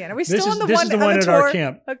are we in? Are we still in the one? This is the one at our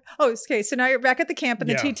camp. Oh, okay. So now you're back at the camp in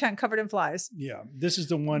the tea tent covered in flies. Yeah. This is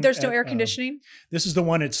the one. There's no air conditioning? This is the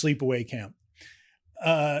one at Sleepaway Camp.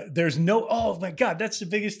 There's no, oh my God, that's the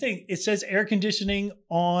biggest thing. It says air conditioning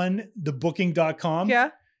on the booking.com. Yeah.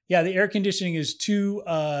 Yeah. The air conditioning is two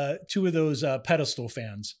of those pedestal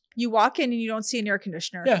fans. You walk in and you don't see an air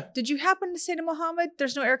conditioner. Yeah. Did you happen to say to Muhammad,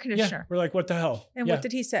 there's no air conditioner? Yeah. We're like, what the hell? And what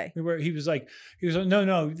did he say? He was like,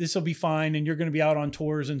 no, this will be fine. And you're going to be out on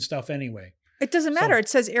tours and stuff anyway. It doesn't matter. It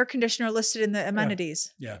says air conditioner listed in the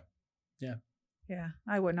amenities. Yeah.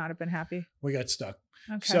 I would not have been happy. We got stuck.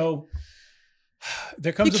 Okay. So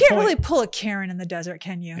there comes a point. You can't really pull a Karen in the desert,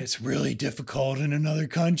 can you? It's really difficult in another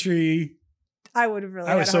country. I would have really.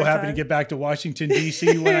 I was so happy to get back to Washington,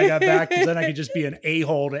 D.C. when I got back, because then I could just be an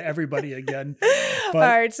a-hole to everybody again. But, all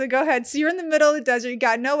right, so go ahead. So you're in the middle of the desert. You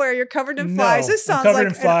got nowhere. You're covered in flies. This sounds like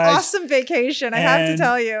an awesome vacation. I have to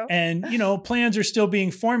tell you. And, plans are still being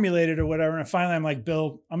formulated or whatever. And finally, I'm like,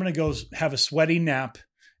 Bill, I'm going to go have a sweaty nap.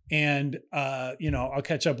 And, I'll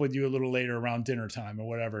catch up with you a little later around dinner time or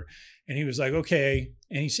whatever. And he was like, okay.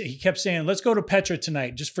 And he kept saying, let's go to Petra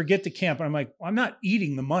tonight. Just forget the camp. And I'm like, well, I'm not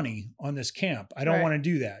eating the money on this camp. I don't want to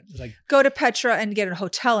do that. It's like, go to Petra and get a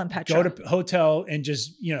hotel in Petra. Go to hotel and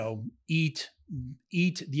just, eat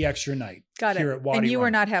the extra night. Got here it. At Wadi And you Rum.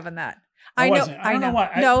 were not having that. I know. I don't know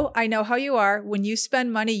why. I know how you are. When you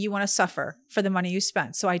spend money, you want to suffer for the money you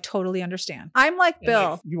spent. So I totally understand. I'm like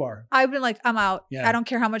Bill. Like, you are. I've been like, I'm out. Yeah. I don't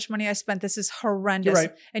care how much money I spent. This is horrendous. You're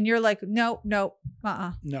right. And you're like, no. No.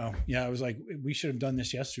 Yeah. I was like, we should have done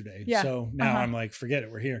this yesterday. Yeah. So now I'm like, forget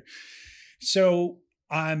it. We're here. So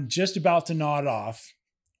I'm just about to nod off.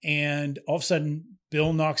 And all of a sudden,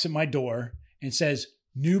 Bill knocks at my door and says,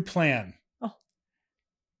 new plan.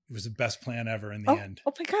 It was the best plan ever in the end.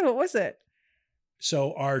 Oh my God, what was it?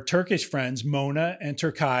 So our Turkish friends, Mona and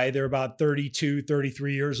Turkay, they're about 32,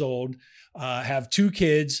 33 years old, have 2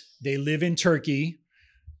 kids. They live in Turkey.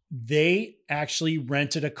 They actually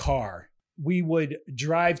rented a car. We would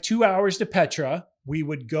drive 2 hours to Petra. We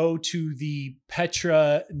would go to the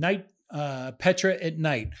Petra at night,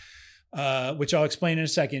 which I'll explain in a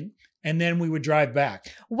second. And then we would drive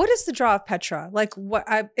back. What is the draw of Petra? Like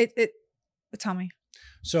tell me.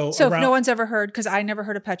 So if no one's ever heard, because I never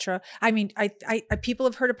heard of Petra. I mean, I people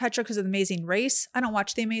have heard of Petra because of The Amazing Race. I don't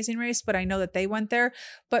watch The Amazing Race, but I know that they went there.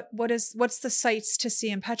 But what's the sights to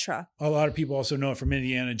see in Petra? A lot of people also know it from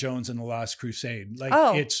Indiana Jones and the Last Crusade. Like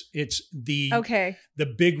it's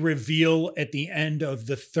the big reveal at the end of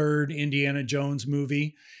the 3rd Indiana Jones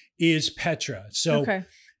movie is Petra. So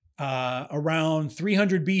around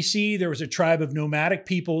 300 BC, there was a tribe of nomadic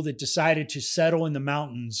people that decided to settle in the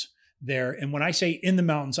mountains there. And when I say in the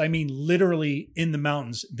mountains, I mean literally in the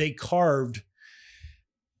mountains. They carved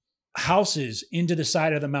houses into the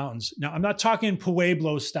side of the mountains. Now, I'm not talking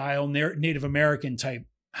Pueblo style Native American type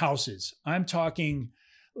houses. I'm talking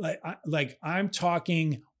I'm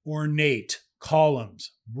talking ornate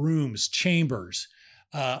columns, rooms, chambers,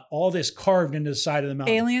 all this carved into the side of the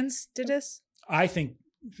mountain. Aliens did this? I think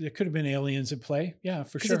there could have been aliens at play. Yeah,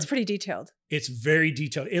 for sure. Because it's pretty detailed. It's very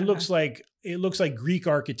detailed. It looks like Greek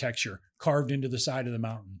architecture carved into the side of the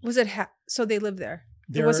mountain. Was it so they lived there?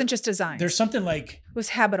 It wasn't just design. There's something like it was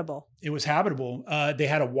habitable. It was habitable. They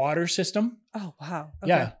had a water system. Oh wow! Okay.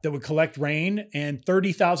 Yeah, that would collect rain, and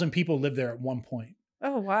 30,000 people lived there at one point.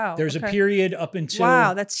 Oh wow! There's a period up until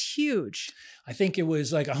that's huge. I think it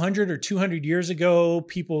was like 100 or 200 years ago.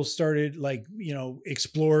 People started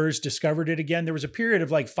explorers discovered it again. There was a period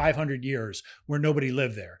of like 500 years where nobody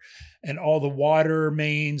lived there, and all the water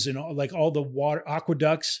mains and all the water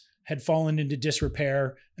aqueducts had fallen into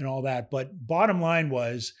disrepair and all that. But bottom line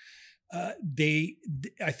was, I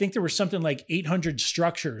think there was something like 800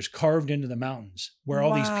 structures carved into the mountains where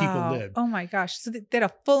all these people lived. Oh my gosh. So they had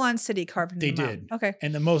a full-on city carved into the mountain. They did. Okay.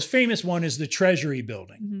 And the most famous one is the Treasury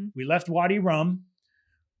Building. Mm-hmm. We left Wadi Rum.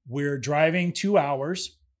 We're driving 2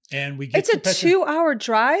 hours and we get to Petra. It's a 2-hour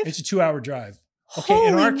drive? It's a 2-hour drive. Okay. Holy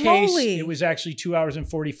in our moly. case, it was actually 2 hours and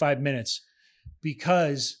 45 minutes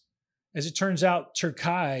because, as it turns out,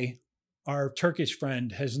 Turkai, our Turkish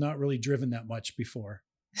friend, has not really driven that much before.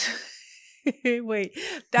 Wait,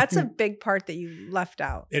 that's a big part that you left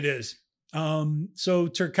out. It is. So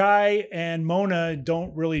Turkai and Mona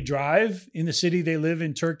don't really drive in the city they live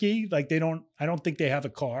in Turkey. I don't think they have a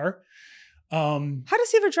car. How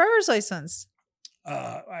does he have a driver's license?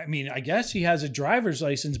 I guess he has a driver's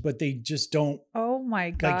license, but they just don't. Oh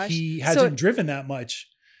my gosh. He hasn't driven that much.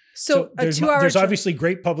 So a 2-hour there's obviously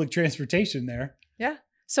great public transportation there. Yeah.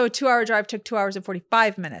 So a 2-hour drive took 2 hours and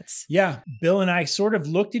 45 minutes. Yeah. Bill and I sort of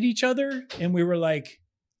looked at each other and we were like,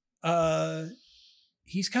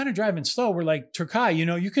 he's kind of driving slow. We're like, Turkai,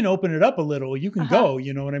 you can open it up a little. You can go,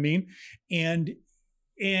 you know what I mean? And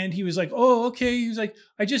he was like, oh, okay. He was like,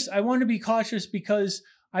 I want to be cautious because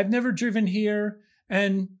I've never driven here.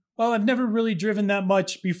 And I've never really driven that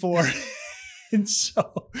much before. And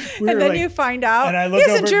so you find out and he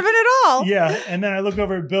hasn't driven at all. Yeah. And then I look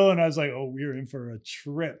over at Bill and I was like, oh, we're in for a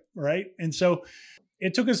trip. Right. And so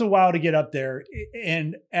it took us a while to get up there.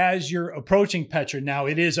 And as you're approaching Petra, now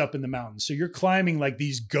it is up in the mountains. So you're climbing like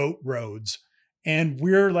these goat roads. And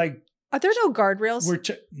we're like, are there no guardrails?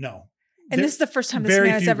 No. And this is the first time this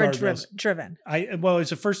man has ever driven. It's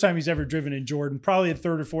the first time he's ever driven in Jordan, probably the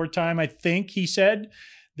third or fourth time, I think he said,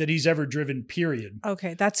 that he's ever driven, period.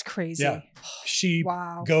 Okay, that's crazy. Yeah. Sheep,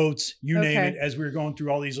 goats, you name it, as we were going through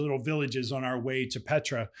all these little villages on our way to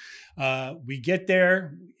Petra. We get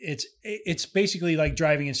there. It's basically like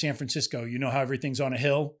driving in San Francisco. You know how everything's on a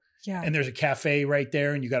hill? Yeah. And there's a cafe right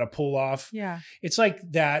there and you got to pull off. Yeah. It's like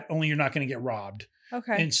that, only you're not going to get robbed.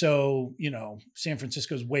 Okay. And so, San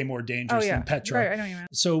Francisco is way more dangerous than Petra. Right, I know what you mean.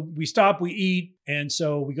 So we stop, we eat. And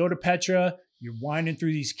so we go to Petra. You're winding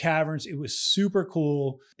through these caverns. It was super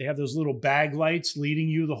cool. They have those little bag lights leading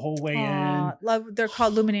you the whole way in. They're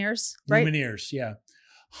called Lumineers, right? Lumineers, yeah.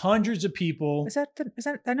 Hundreds of people. Is that?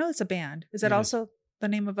 I know it's a band. Is that also the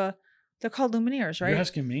name of they're called Lumineers, right? You're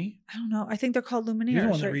asking me? I don't know. I think they're called Lumineers. You're the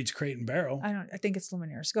one that reads Crate and Barrel. I think it's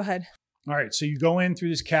Lumineers. Go ahead. All right. So you go in through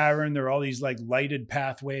this cavern. There are all these like lighted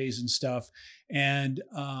pathways and stuff. And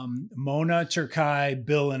Mona, Turkai,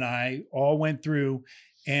 Bill, and I all went through.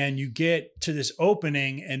 And you get to this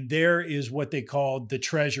opening and there is what they called the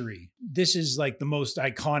treasury. This is like the most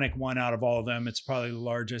iconic one out of all of them. It's probably the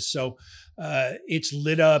largest. So it's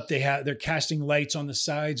lit up. They're casting lights on the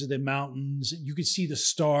sides of the mountains. You could see the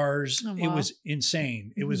stars. Oh, wow. It was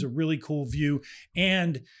insane. It was a really cool view.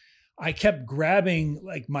 And I kept grabbing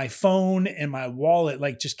like my phone and my wallet,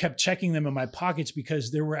 like just kept checking them in my pockets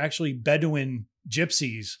because there were actually Bedouin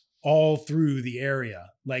gypsies all through the area,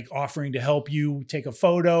 like offering to help you take a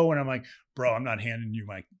photo. And I'm like, bro, I'm not handing you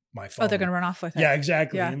my phone. Oh, they're going to run off with it. Yeah,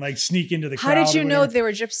 exactly. Yeah. And like sneak into the crowd. How did you know they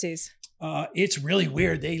were gypsies? It's really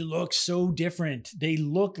weird. They look so different. They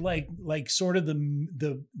look like sort of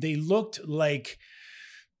they looked like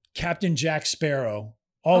Captain Jack Sparrow.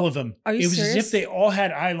 All of them. Are you serious? It was as if they all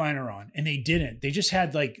had eyeliner on and they didn't. They just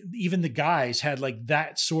had like, even the guys had like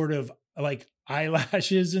that sort of like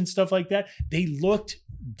eyelashes and stuff like that. They looked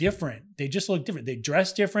different. They just look different. They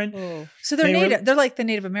dress different. Oh. So they're native. They're like the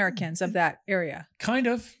Native Americans of that area. Kind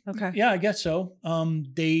of. Okay. Yeah, I guess so.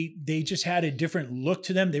 They just had a different look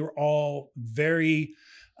to them. They were all very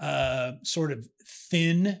sort of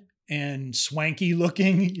thin and swanky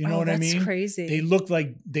looking. You know what I mean? That's crazy. They look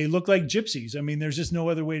like gypsies. I mean, there's just no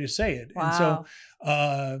other way to say it. Wow. And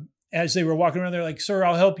so as they were walking around, they're like, sir,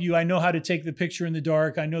 I'll help you. I know how to take the picture in the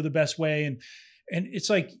dark. I know the best way. And it's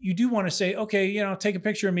like, you do want to say, okay, take a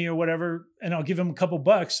picture of me or whatever, and I'll give him a couple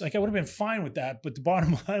bucks. Like I would have been fine with that. But the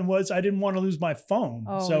bottom line was I didn't want to lose my phone.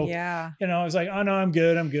 Oh, so, yeah. I was like, oh no, I'm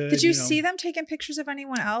good. Did you see them taking pictures of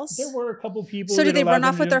anyone else? There were a couple people. So did they run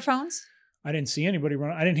off with their phones? I didn't see anybody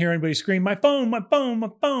run. I didn't hear anybody scream, my phone, my phone, my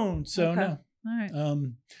phone. So Okay. no. All right.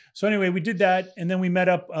 So anyway, we did that. And then we met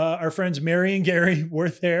up, our friends, Mary and Gary were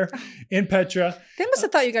there in Petra. They must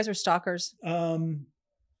have thought you guys were stalkers.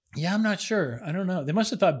 Yeah, I'm not sure. I don't know. They must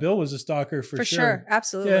have thought Bill was a stalker for sure.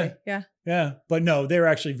 Absolutely. Yeah. Yeah. But no, they were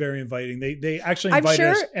actually very inviting. They actually invited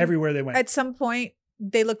us everywhere they went. At some point,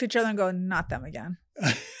 they looked at each other and go, not them again.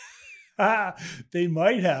 They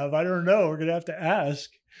might have. I don't know. We're going to have to ask.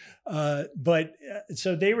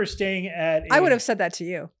 So they were staying at I would have said that to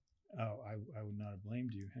you. Oh, I would not have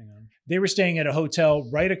blamed you. Hang on. They were staying at a hotel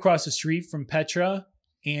right across the street from Petra,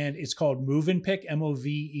 and it's called Movenpick,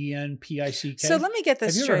 Movenpick. So let me get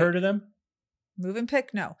this straight. Have you ever heard of them?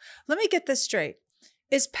 Movenpick? No. Let me get this straight.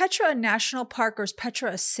 Is Petra a national park or is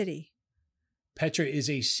Petra a city? Petra is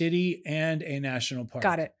a city and a national park.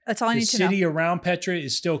 Got it. That's all I need to know. The city around Petra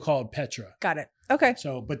is still called Petra. Got it. Okay.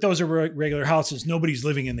 So, but those are regular houses. Nobody's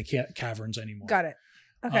living in the caverns anymore. Got it.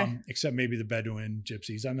 Okay. Except maybe the Bedouin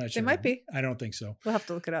gypsies. I'm not sure. They might be. I don't think so. We'll have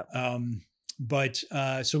to look it up.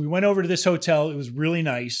 So we went over to this hotel. It was really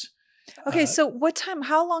nice. Okay. So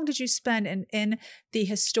how long did you spend in the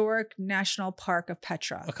historic national park of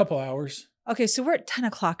Petra? A couple hours. Okay. So we're at 10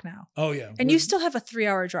 o'clock now. Oh yeah. And you still have a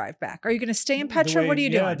 3-hour drive back. Are you going to stay in Petra? What are you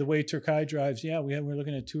doing? Yeah, the way Turkai drives. Yeah, we're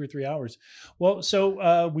looking at 2 or 3 hours. Well,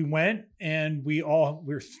 so we went and we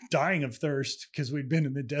were dying of thirst because we'd been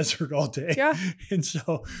in the desert all day. Yeah. And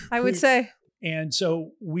so I would say. And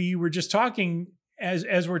so we were just talking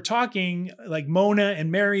as we're talking, like Mona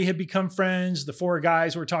and Mary had become friends. The 4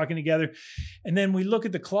 guys were talking together. And then we look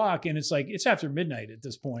at the clock and it's after midnight at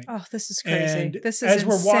this point. Oh, this is crazy. And this is as insane.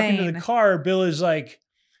 we're walking to the car, Bill is like,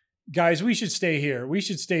 guys, we should stay here. We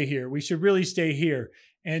should stay here. We should really stay here.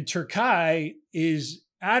 And Turkai is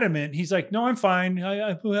adamant. He's like, no, I'm fine.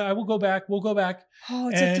 I will go back. We'll go back. Oh,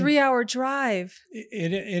 it's a 3-hour drive.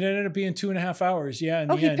 It ended up being 2.5 hours.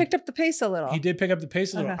 Yeah. He picked up the pace a little. He did pick up the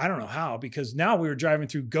pace a little. Okay. I don't know how, because now we were driving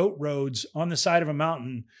through goat roads on the side of a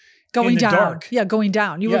mountain. Going in the down. Dark. Yeah, going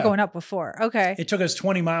down. You were going up before. Okay. It took us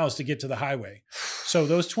 20 miles to get to the highway. So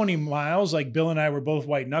those 20 miles, like Bill and I were both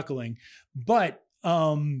white knuckling. But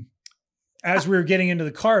as we were getting into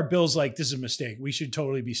the car, Bill's like, this is a mistake. We should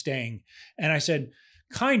totally be staying. And I said,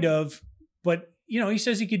 kind of, but he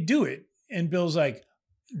says he could do it. And Bill's like,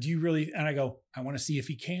 do you really? And I go, I want to see if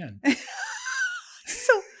he can.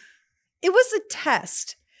 So it was a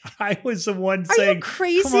test. I was the one Are saying, you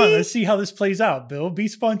crazy? Come on, let's see how this plays out, Bill. Be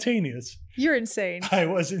spontaneous. You're insane. I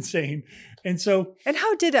was insane. And so. And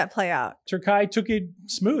how did that play out? Turkai took it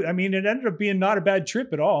smooth. I mean, it ended up being not a bad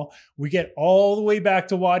trip at all. We get all the way back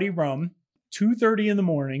to Wadi Rum, 2:30 in the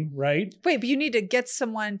morning, right? Wait, but you need to get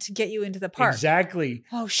someone to get you into the park. Exactly.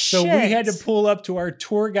 Oh, shit. So we had to pull up to our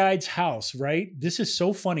tour guide's house, right? This is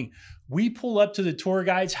so funny. We pull up to the tour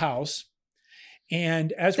guide's house,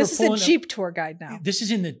 and as this we're pulling is a Jeep tour guide now. This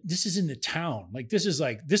is in the town. This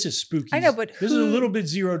is spooky. I know, but this is a little bit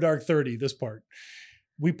 0 dark 30, this part.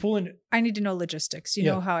 We pull in. I need to know logistics. You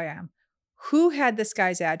know how I am. Who had this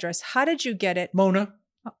guy's address? How did you get it? Mona.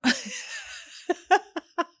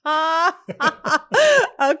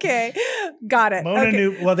 Okay. Got it. Mona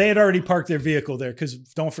knew. Well, they had already parked their vehicle there because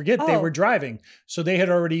don't forget they were driving. So they had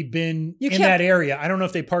already been in that area. I don't know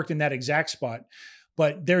if they parked in that exact spot,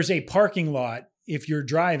 but there's a parking lot if you're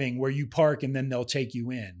driving where you park and then they'll take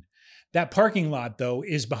you in. That parking lot, though,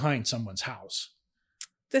 is behind someone's house.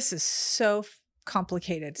 This is so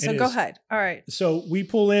complicated. So go ahead. All right. So we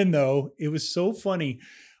pull in, though. It was so funny.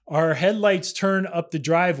 Our headlights turn up the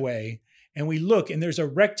driveway and we look and there's a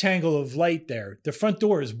rectangle of light there. The front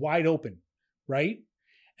door is wide open, right?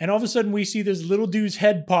 And all of a sudden we see this little dude's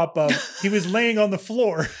head pop up. He was laying on the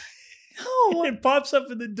floor. Oh. And it pops up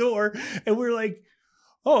in the door and we're like,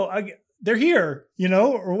 they're here,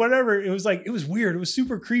 or whatever. It was weird. It was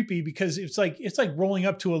super creepy because it's like rolling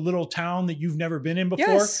up to a little town that you've never been in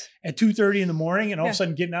before at 2:30 in the morning and all of a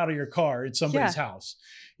sudden getting out of your car at somebody's house,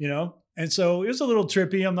 And so it was a little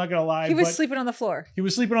trippy. I'm not going to lie. He was sleeping on the floor. He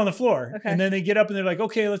was sleeping on the floor. Okay. And then they get up and they're like,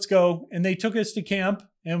 okay, let's go. And they took us to camp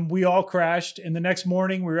and we all crashed. And the next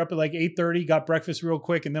morning we were up at like 8:30, got breakfast real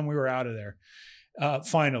quick. And then we were out of there.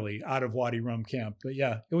 Finally out of Wadi Rum camp. But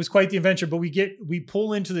yeah, it was quite the adventure. But we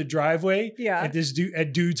pull into the driveway at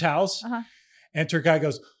dude's house. Uh-huh. And Turkai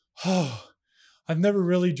goes, oh, I've never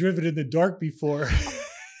really driven in the dark before.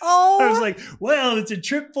 Oh, I was like, well, it's a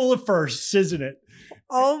trip full of firsts, isn't it?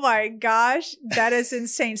 Oh my gosh, that is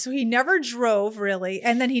insane. So he never drove really.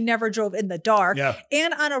 And then he never drove in the dark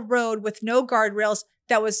and on a road with no guardrails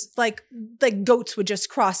that was like goats would just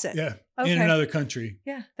cross it. Yeah. Okay. in another country.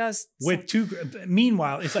 Yeah, that was With two.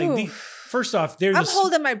 Meanwhile, it's like, first off, I'm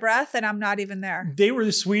holding my breath and I'm not even there. They were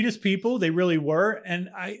the sweetest people. They really were. And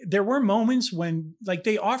there were moments when like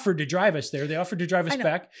they offered to drive us there. They offered to drive us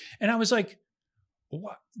back. And I was like,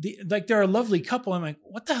 what? They're a lovely couple. I'm like,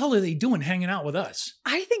 what the hell are they doing hanging out with us?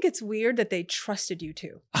 I think it's weird that they trusted you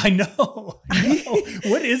too. I know.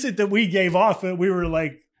 What is it that we gave off that we were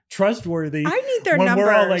like trustworthy? I need their when numbers.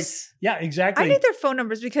 We're all like, yeah, exactly. I need their phone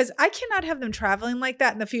numbers because I cannot have them traveling like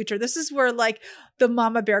that in the future. This is where like the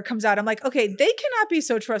mama bear comes out. I'm like, okay, they cannot be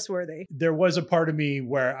so trustworthy. There was a part of me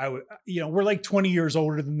where I would, we're like 20 years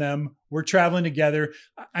older than them. We're traveling together.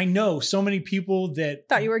 I know so many people that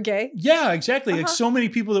thought you were gay. Yeah, exactly. Like so many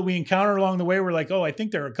people that we encounter along the way, we're like, oh, I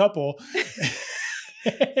think they're a couple.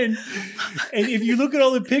 and if you look at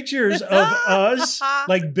all the pictures of us,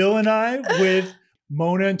 like Bill and I with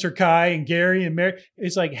Mona and Turkai and Gary and Mary,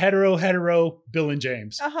 it's like hetero, Bill and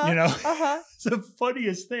James. It's the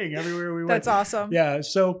funniest thing everywhere we went. That's awesome. Yeah.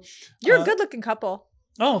 So you're a good looking couple.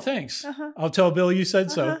 Oh, thanks. I'll tell Bill you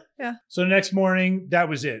said so. Yeah. So the next morning, that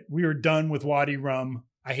was it. We were done with Wadi Rum.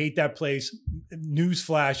 I hate that place.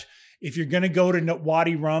 Newsflash. If you're going to go to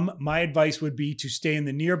Wadi Rum, my advice would be to stay in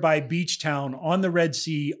the nearby beach town on the Red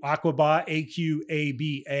Sea, Aqaba,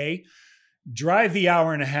 Aqaba. Drive the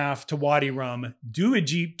hour and a half to Wadi Rum, do a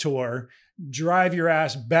Jeep tour, drive your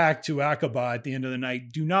ass back to Aqaba at the end of the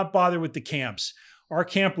night. Do not bother with the camps. Our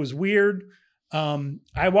camp was weird.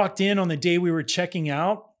 I walked in on the day we were checking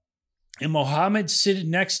out and Mohammed sitting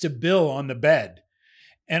next to Bill on the bed.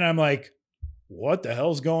 And I'm like, what the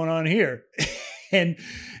hell's going on here?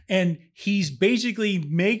 And he's basically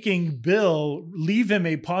making Bill leave him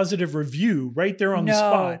a positive review right there on the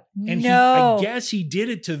spot. And I guess he did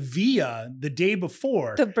it to Via the day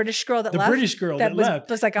before. The British girl that left? The British girl that left.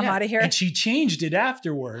 Was like, I'm out of here. And she changed it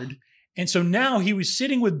afterward. And so now he was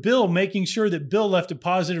sitting with Bill, making sure that Bill left a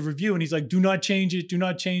positive review. And he's like, do not change it,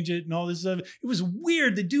 and all this stuff. It was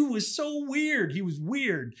weird. The dude was so weird. He was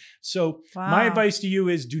weird. So my advice to you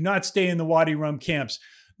is do not stay in the Wadi Rum camps.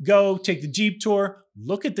 Go take the Jeep tour,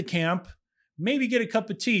 look at the camp, maybe get a cup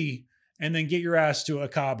of tea, and then get your ass to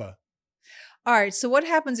Aqaba. All right. So what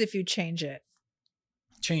happens if you change it?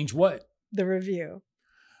 Change what? The review.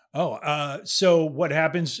 So what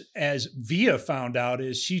happens, as Via found out,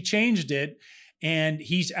 is she changed it, and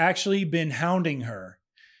he's actually been hounding her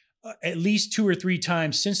at least 2 or 3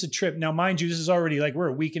 times since the trip. Now, mind you, this is already like we're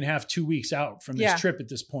a week and a half, 2 weeks out from this trip at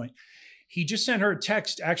this point. He just sent her a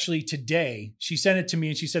text actually today. She sent it to me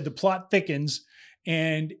and she said, the plot thickens,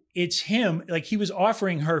 and it's him. Like he was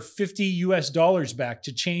offering her $50 back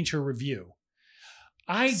to change her review.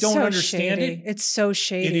 I don't understand it. It's so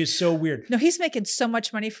shady. It is so weird. No, he's making so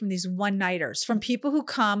much money from these one-nighters, from people who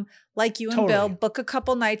come like you and Bill, book a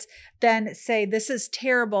couple nights, then say, this is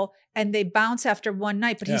terrible. And they bounce after one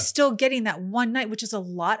night, but he's still getting that one night, which is a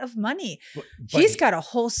lot of money. But he's got a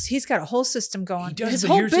whole system going. His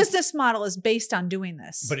whole business model is based on doing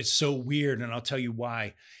this. But it's so weird. And I'll tell you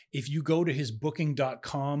why. If you go to his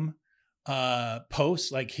booking.com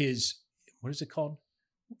post, like his, what is it called?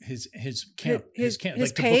 His camp, his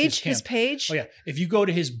page. Oh yeah. If you go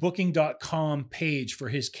to his booking.com page for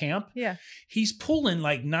his camp, he's pulling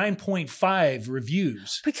like 9.5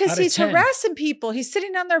 reviews. Because he's harassing people. He's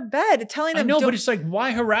sitting on their bed telling them. I know, but it's like,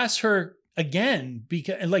 why harass her again?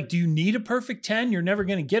 Because like, do you need a perfect 10? You're never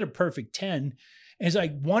going to get a perfect 10. And it's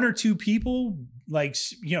like 1 or 2 people, like,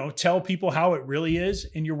 tell people how it really is.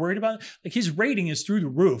 And you're worried about it. Like his rating is through the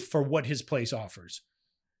roof for what his place offers.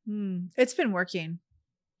 It's been working.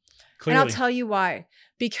 Clearly. And I'll tell you why.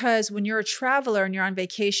 Because when you're a traveler and you're on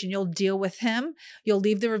vacation, you'll deal with him. You'll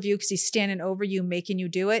leave the review because he's standing over you, making you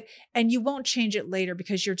do it. And you won't change it later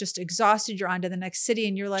because you're just exhausted. You're on to the next city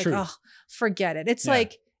and you're like, oh, forget it. It's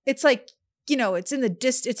like, it's in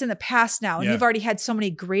the past now. And you've already had so many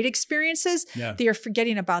great experiences that you're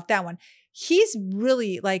forgetting about that one. He's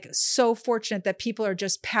really like so fortunate that people are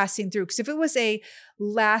just passing through. Because if it was a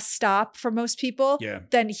last stop for most people,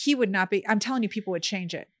 then he would not be. I'm telling you, people would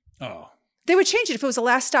change it. Oh, they would change it. If it was a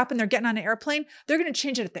last stop and they're getting on an airplane, they're going to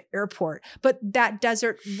change it at the airport. But that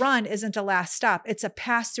desert run isn't a last stop. It's a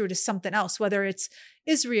pass through to something else, whether it's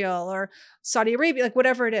Israel or Saudi Arabia, like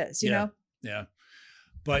whatever it is, you know? Yeah.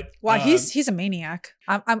 But wow, he's a maniac.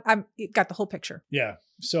 I'm got the whole picture. Yeah.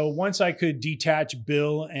 So once I could detach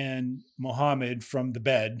Bill and Mohammed from the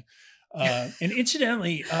bed, and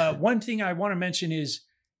incidentally, one thing I want to mention is,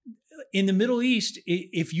 in the Middle East,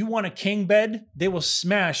 if you want a king bed, they will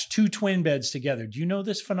smash 2 twin beds together. Do you know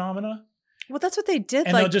this phenomena? Well, that's what they did.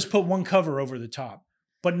 And they'll just put one cover over the top,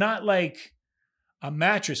 but not like a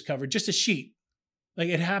mattress cover, just a sheet. Like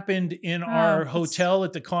it happened in our hotel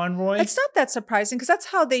at the Conroy. It's not that surprising because that's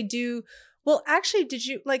how they do. Well, actually, did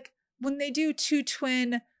you like when they do 2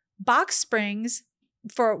 twin box springs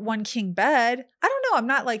for 1 king bed? I don't know. I'm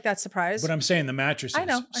not like that surprised. But I'm saying the mattresses. I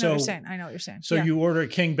know what you're saying. I know what you're saying. So you order a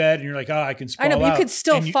king bed and you're like, I can sprawl I know, but you out. could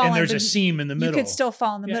still fall and there's a seam in the middle. You could still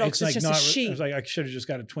fall in the middle because it's just a sheet. I was like, I should have just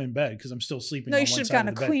got a twin bed because I'm still sleeping on No, one you should have side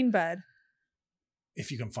gotten a queen bed.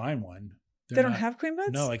 If you can find one. They don't have queen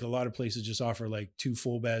beds? No, like a lot of places just offer like 2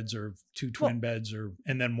 full beds or 2 twin beds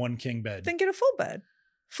and then 1 king bed. Then get a full bed.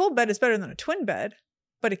 Full bed is better than a twin bed,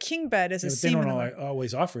 but a king bed is a seam. They don't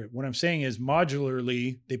always offer it. What I'm saying is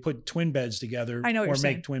modularly, they put twin beds together or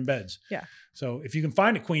make twin beds. Yeah. So if you can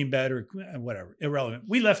find a queen bed or whatever, irrelevant.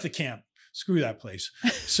 We left the camp. Screw that place.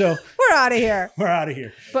 So we're out of here. We're out of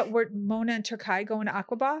here. But were Mona and Turkai going to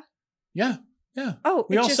Aqaba? Yeah. Yeah. Oh,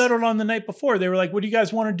 we all settled on the night before. They were like, what do you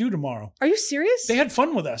guys want to do tomorrow? Are you serious? They had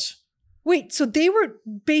fun with us. Wait, so they were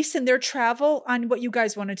basing their travel on what you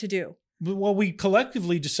guys wanted to do? Well, we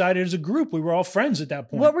collectively decided as a group. We were all friends at that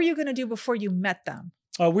point. What were you going to do before you met them?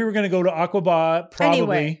 We were going to go to Aqaba probably.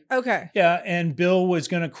 Anyway, okay. Yeah, and Bill was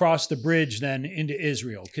going to cross the bridge then into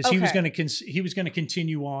Israel because he was going to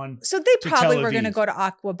continue on. So they probably were going to go to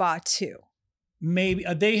Aqaba too. Maybe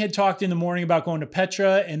they had talked in the morning about going to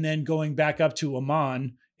Petra and then going back up to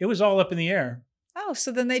Amman. It was all up in the air. Oh,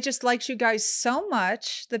 so then they just liked you guys so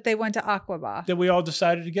much that they went to Aqaba. That we all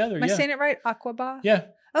decided together. Am I saying it right? Aqaba? Yeah.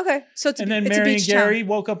 Okay. So it's and then it's Mary a beach and Gary town.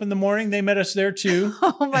 woke up in the morning. They met us there too.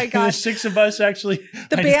 Oh my gosh. 6 of us actually.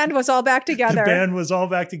 The band was all back together. The band was all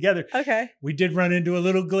back together. Okay. We did run into a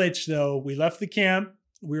little glitch though. We left the camp.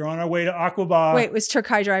 We were on our way to Aqaba. Wait, was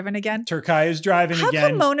Turkai driving again? Turkai is driving again. How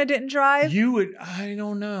come Mona didn't drive? I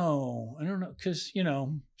don't know. Because,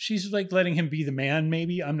 she's like letting him be the man,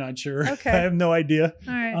 maybe. I'm not sure. Okay. I have no idea.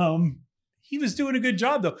 All right. He was doing a good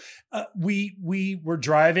job though. We were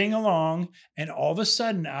driving along and all of a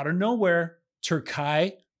sudden out of nowhere,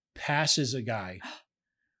 Turkai passes a guy.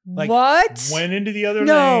 Like, what? Went into the other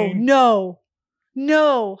lane.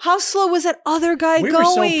 No. How slow was that other guy going? We were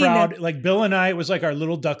so proud. Like Bill and I, it was like our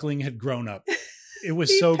little duckling had grown up. It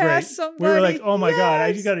was so great. Somebody. We were like, oh my God,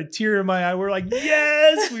 I just got a tear in my eye. We're like,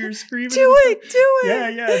 yes, we were screaming. Do it.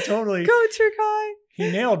 Yeah, totally. Go Turkai.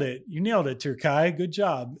 He nailed it. You nailed it, Turkai. Good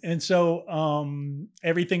job. And so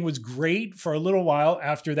everything was great for a little while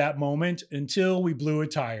after that moment until we blew a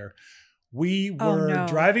tire. We were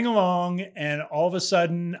driving along and all of a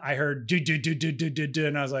sudden I heard do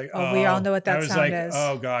and I was like, oh, we all know what that sound is.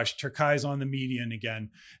 Oh gosh, Turkai's on the median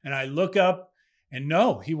again. And I look up and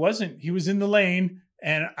no, he wasn't. He was in the lane.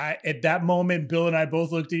 And at that moment, Bill and I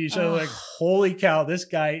both looked at each other like, holy cow, this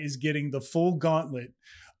guy is getting the full gauntlet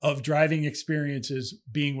of driving experiences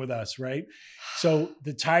being with us, right? So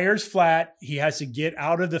the tire's flat. He has to get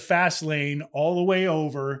out of the fast lane all the way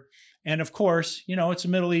over. And of course, it's the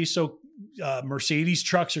Middle East. So Mercedes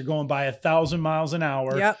trucks are going by 1,000 miles an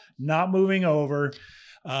hour, not moving over.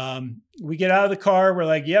 We get out of the car. We're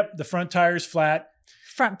like, yep, the front tire's flat.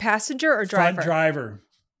 Front passenger or driver? Front driver.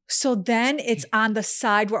 So then it's on the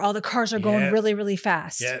side where all the cars are going really, really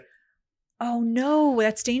fast. Yeah. Oh no,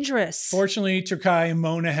 that's dangerous. Fortunately, Turkai and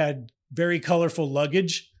Mona had very colorful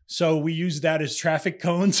luggage. So we used that as traffic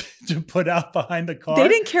cones to put out behind the car. They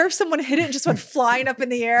didn't care if someone hit it and just went flying up in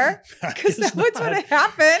the air? Because that's what's going to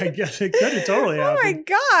happen. I guess it could have totally happened. Oh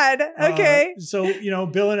my God. Okay. So,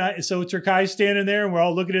 Bill and I, so Turkai's standing there and we're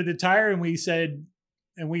all looking at the tire and we said,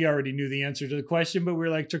 and we already knew the answer to the question, but we were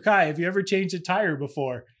like, Turkai, have you ever changed a tire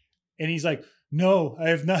before? And he's like, no, I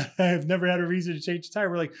have not. I have never had a reason to change a tire.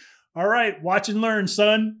 We're like, all right, watch and learn,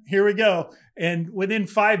 son. Here we go. And within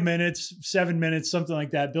 5 minutes, 7 minutes, something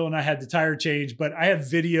like that, Bill and I had the tire change, but I have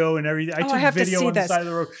video and everything. I took video on the side of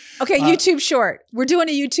the road. Okay, YouTube short. We're doing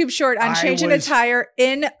a YouTube short on changing a tire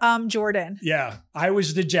in Jordan. Yeah. I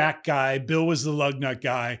was the jack guy. Bill was the lug nut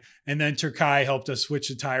guy. And then Turkai helped us switch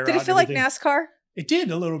the tire out. Did it feel like NASCAR? It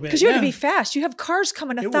did a little bit. Because you had to be fast. You have cars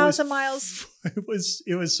coming 1,000 miles. It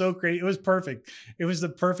was so great. It was perfect. It was the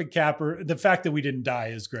perfect capper. The fact that we didn't die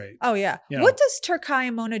is great. Oh, yeah. What does Turkai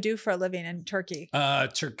and Mona do for a living in Turkey?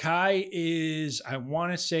 Turkai is, I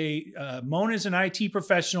want to say, Mona's an IT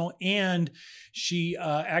professional, and she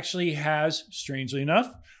actually has, strangely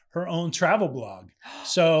enough, her own travel blog.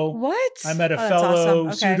 So what? I met a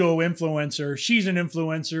fellow pseudo influencer. She's an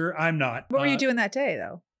influencer. I'm not. What were you doing that day,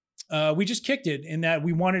 though? We just kicked it in that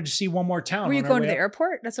we wanted to see one more town. Were you going to the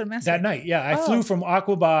airport? That's what I'm asking. That night, yeah. I flew from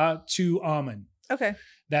Aqaba to Amman. Okay.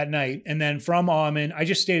 That night. And then from Amman, I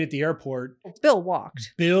just stayed at the airport. Bill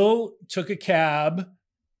walked. Bill took a cab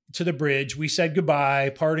to the bridge. We said goodbye,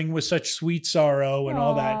 parting with such sweet sorrow and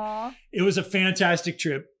all that. It was a fantastic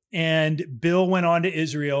trip. and Bill went on to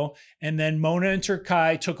Israel, and then Mona and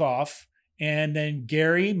Turkai took off. And then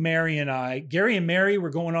Gary, Mary and Mary were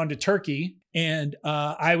going on to Turkey, and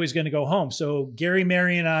I was going to go home. So Gary,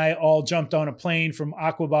 Mary, and I all jumped on a plane from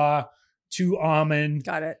Aqaba to Amman.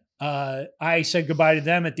 Got it. I said goodbye to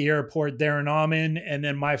them at the airport there in Amman, and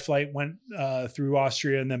then my flight went through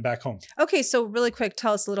Austria and then back home. Okay, so really quick,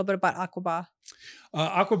 tell us a little bit about Aqaba.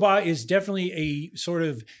 Aqaba is definitely a sort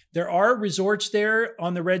of, there are resorts there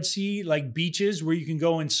on the Red Sea, like beaches where you can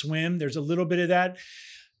go and swim. There's a little bit of that.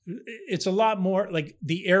 It's a lot more like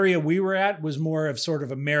the area we were at was more of sort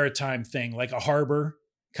of a maritime thing, like a harbor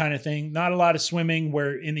kind of thing. Not a lot of swimming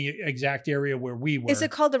where in the exact area where we were. Is it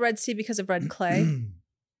called the Red Sea because of red clay?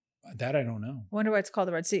 That I don't know. I wonder why it's called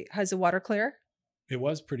the Red Sea. Has the water clear? It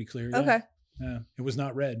was pretty clear. Yeah. Okay. Yeah. It was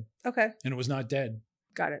not red. Okay. And it was not dead.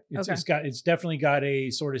 Got it. It's definitely got a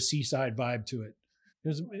sort of seaside vibe to it.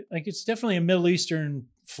 It's definitely a Middle Eastern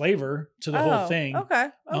flavor to the whole thing. Okay.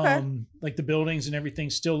 Okay. Like the buildings and everything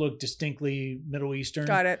still look distinctly Middle Eastern.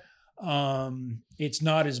 Got it. It's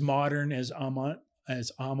not as modern as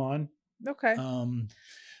Amman. Okay.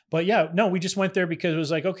 But yeah, no, we just went there because it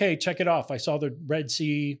was like, okay, check it off. I saw the Red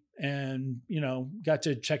Sea and, got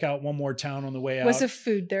to check out one more town on the way out. Was the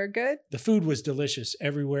food there good? The food was delicious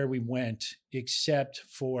everywhere we went, except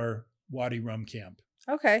for Wadi Rum Camp.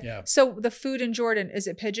 Okay. Yeah. So the food in Jordan, is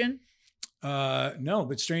it pigeon? No,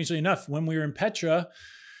 but strangely enough, when we were in Petra,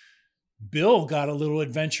 Bill got a little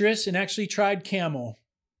adventurous and actually tried camel.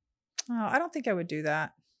 Oh, I don't think I would do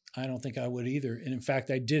that. I don't think I would either. And in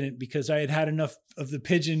fact, I didn't because I had enough of the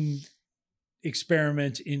pigeon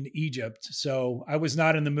experiment in Egypt. So I was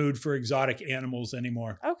not in the mood for exotic animals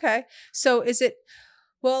anymore. Okay. So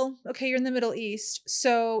you're in the Middle East.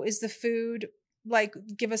 So is the food, like,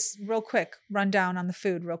 give us real quick rundown on the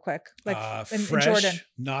food real quick. Like fresh, in Jordan.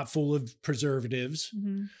 not full of preservatives.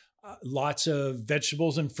 Mm-hmm. Lots of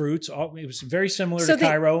vegetables and fruits. It was very similar to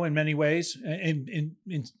Cairo in many ways, and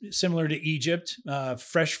similar to Egypt.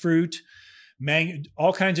 Fresh fruit,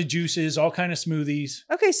 all kinds of juices, all kinds of smoothies.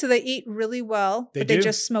 Okay, so they eat really well, but they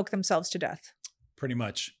just smoke themselves to death. Pretty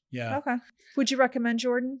much, yeah. Okay. Would you recommend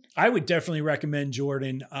Jordan? I would definitely recommend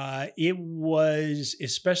Jordan. It was,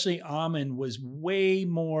 especially Amman, was way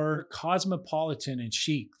more cosmopolitan and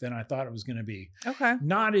chic than I thought it was going to be. Okay.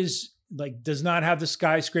 Not as... does not have the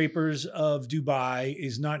skyscrapers of Dubai,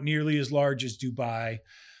 is not nearly as large as Dubai.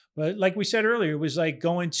 But like we said earlier, it was like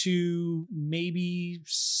going to maybe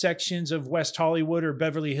sections of West Hollywood or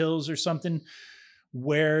Beverly Hills or something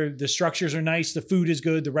where the structures are nice, the food is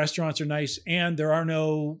good, the restaurants are nice, and there are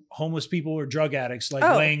no homeless people or drug addicts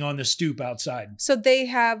laying on the stoop outside. So they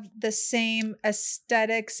have the same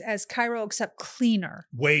aesthetics as Cairo, except cleaner.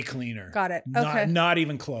 Way cleaner. Got it. Okay. Not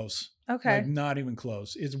even close. Okay. Not even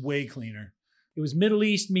close. It's way cleaner. It was Middle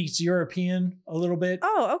East meets European a little bit.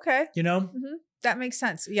 Oh, okay. Mm-hmm. That makes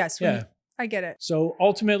sense. Yes. Yeah. I get it. So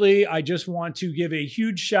ultimately, I just want to give a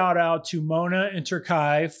huge shout out to Mona and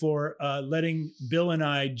Turkai for letting Bill and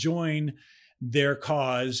I join their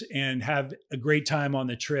cause and have a great time on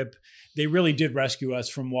the trip. They really did rescue us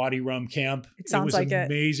from Wadi Rum Camp. It sounds like it. It was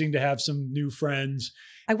amazing to have some new friends.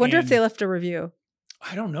 I wonder if they left a review.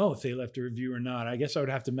 I don't know if they left a review or not. I guess I would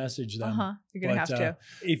have to message them. You're going to have to.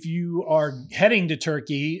 If you are heading to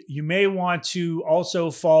Turkey, you may want to also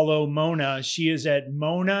follow Mona. She is at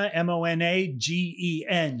Mona, MONAGENCER,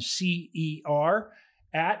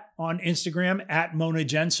 on Instagram, at Mona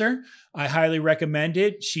Gencer. I highly recommend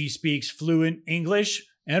it. She speaks fluent English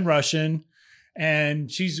and Russian, and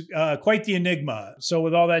she's quite the enigma. So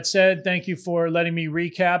with all that said, thank you for letting me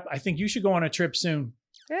recap. I think you should go on a trip soon.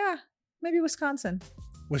 Yeah. Maybe Wisconsin.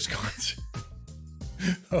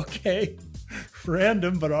 Okay.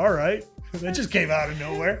 Random, but all right. That just came out of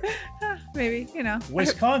nowhere. Maybe,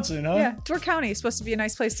 Wisconsin, huh? Yeah. Door County is supposed to be a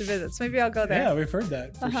nice place to visit. So maybe I'll go there. Yeah, we've heard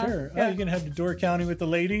that for sure. Yeah. Oh, you're going to have the Door County with the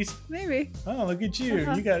ladies? Maybe. Oh, look at you.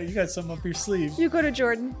 You got something up your sleeve. You go to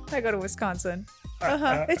Jordan. I go to Wisconsin.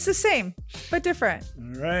 It's the same, but different.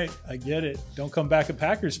 All right. I get it. Don't come back a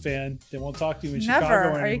Packers fan. They won't talk to you in Never. Chicago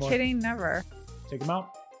anymore. Are you kidding? Never. Take them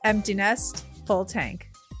out. Empty nest, full tank.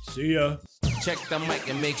 See ya. Check the mic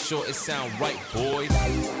and make sure it sound right, boys.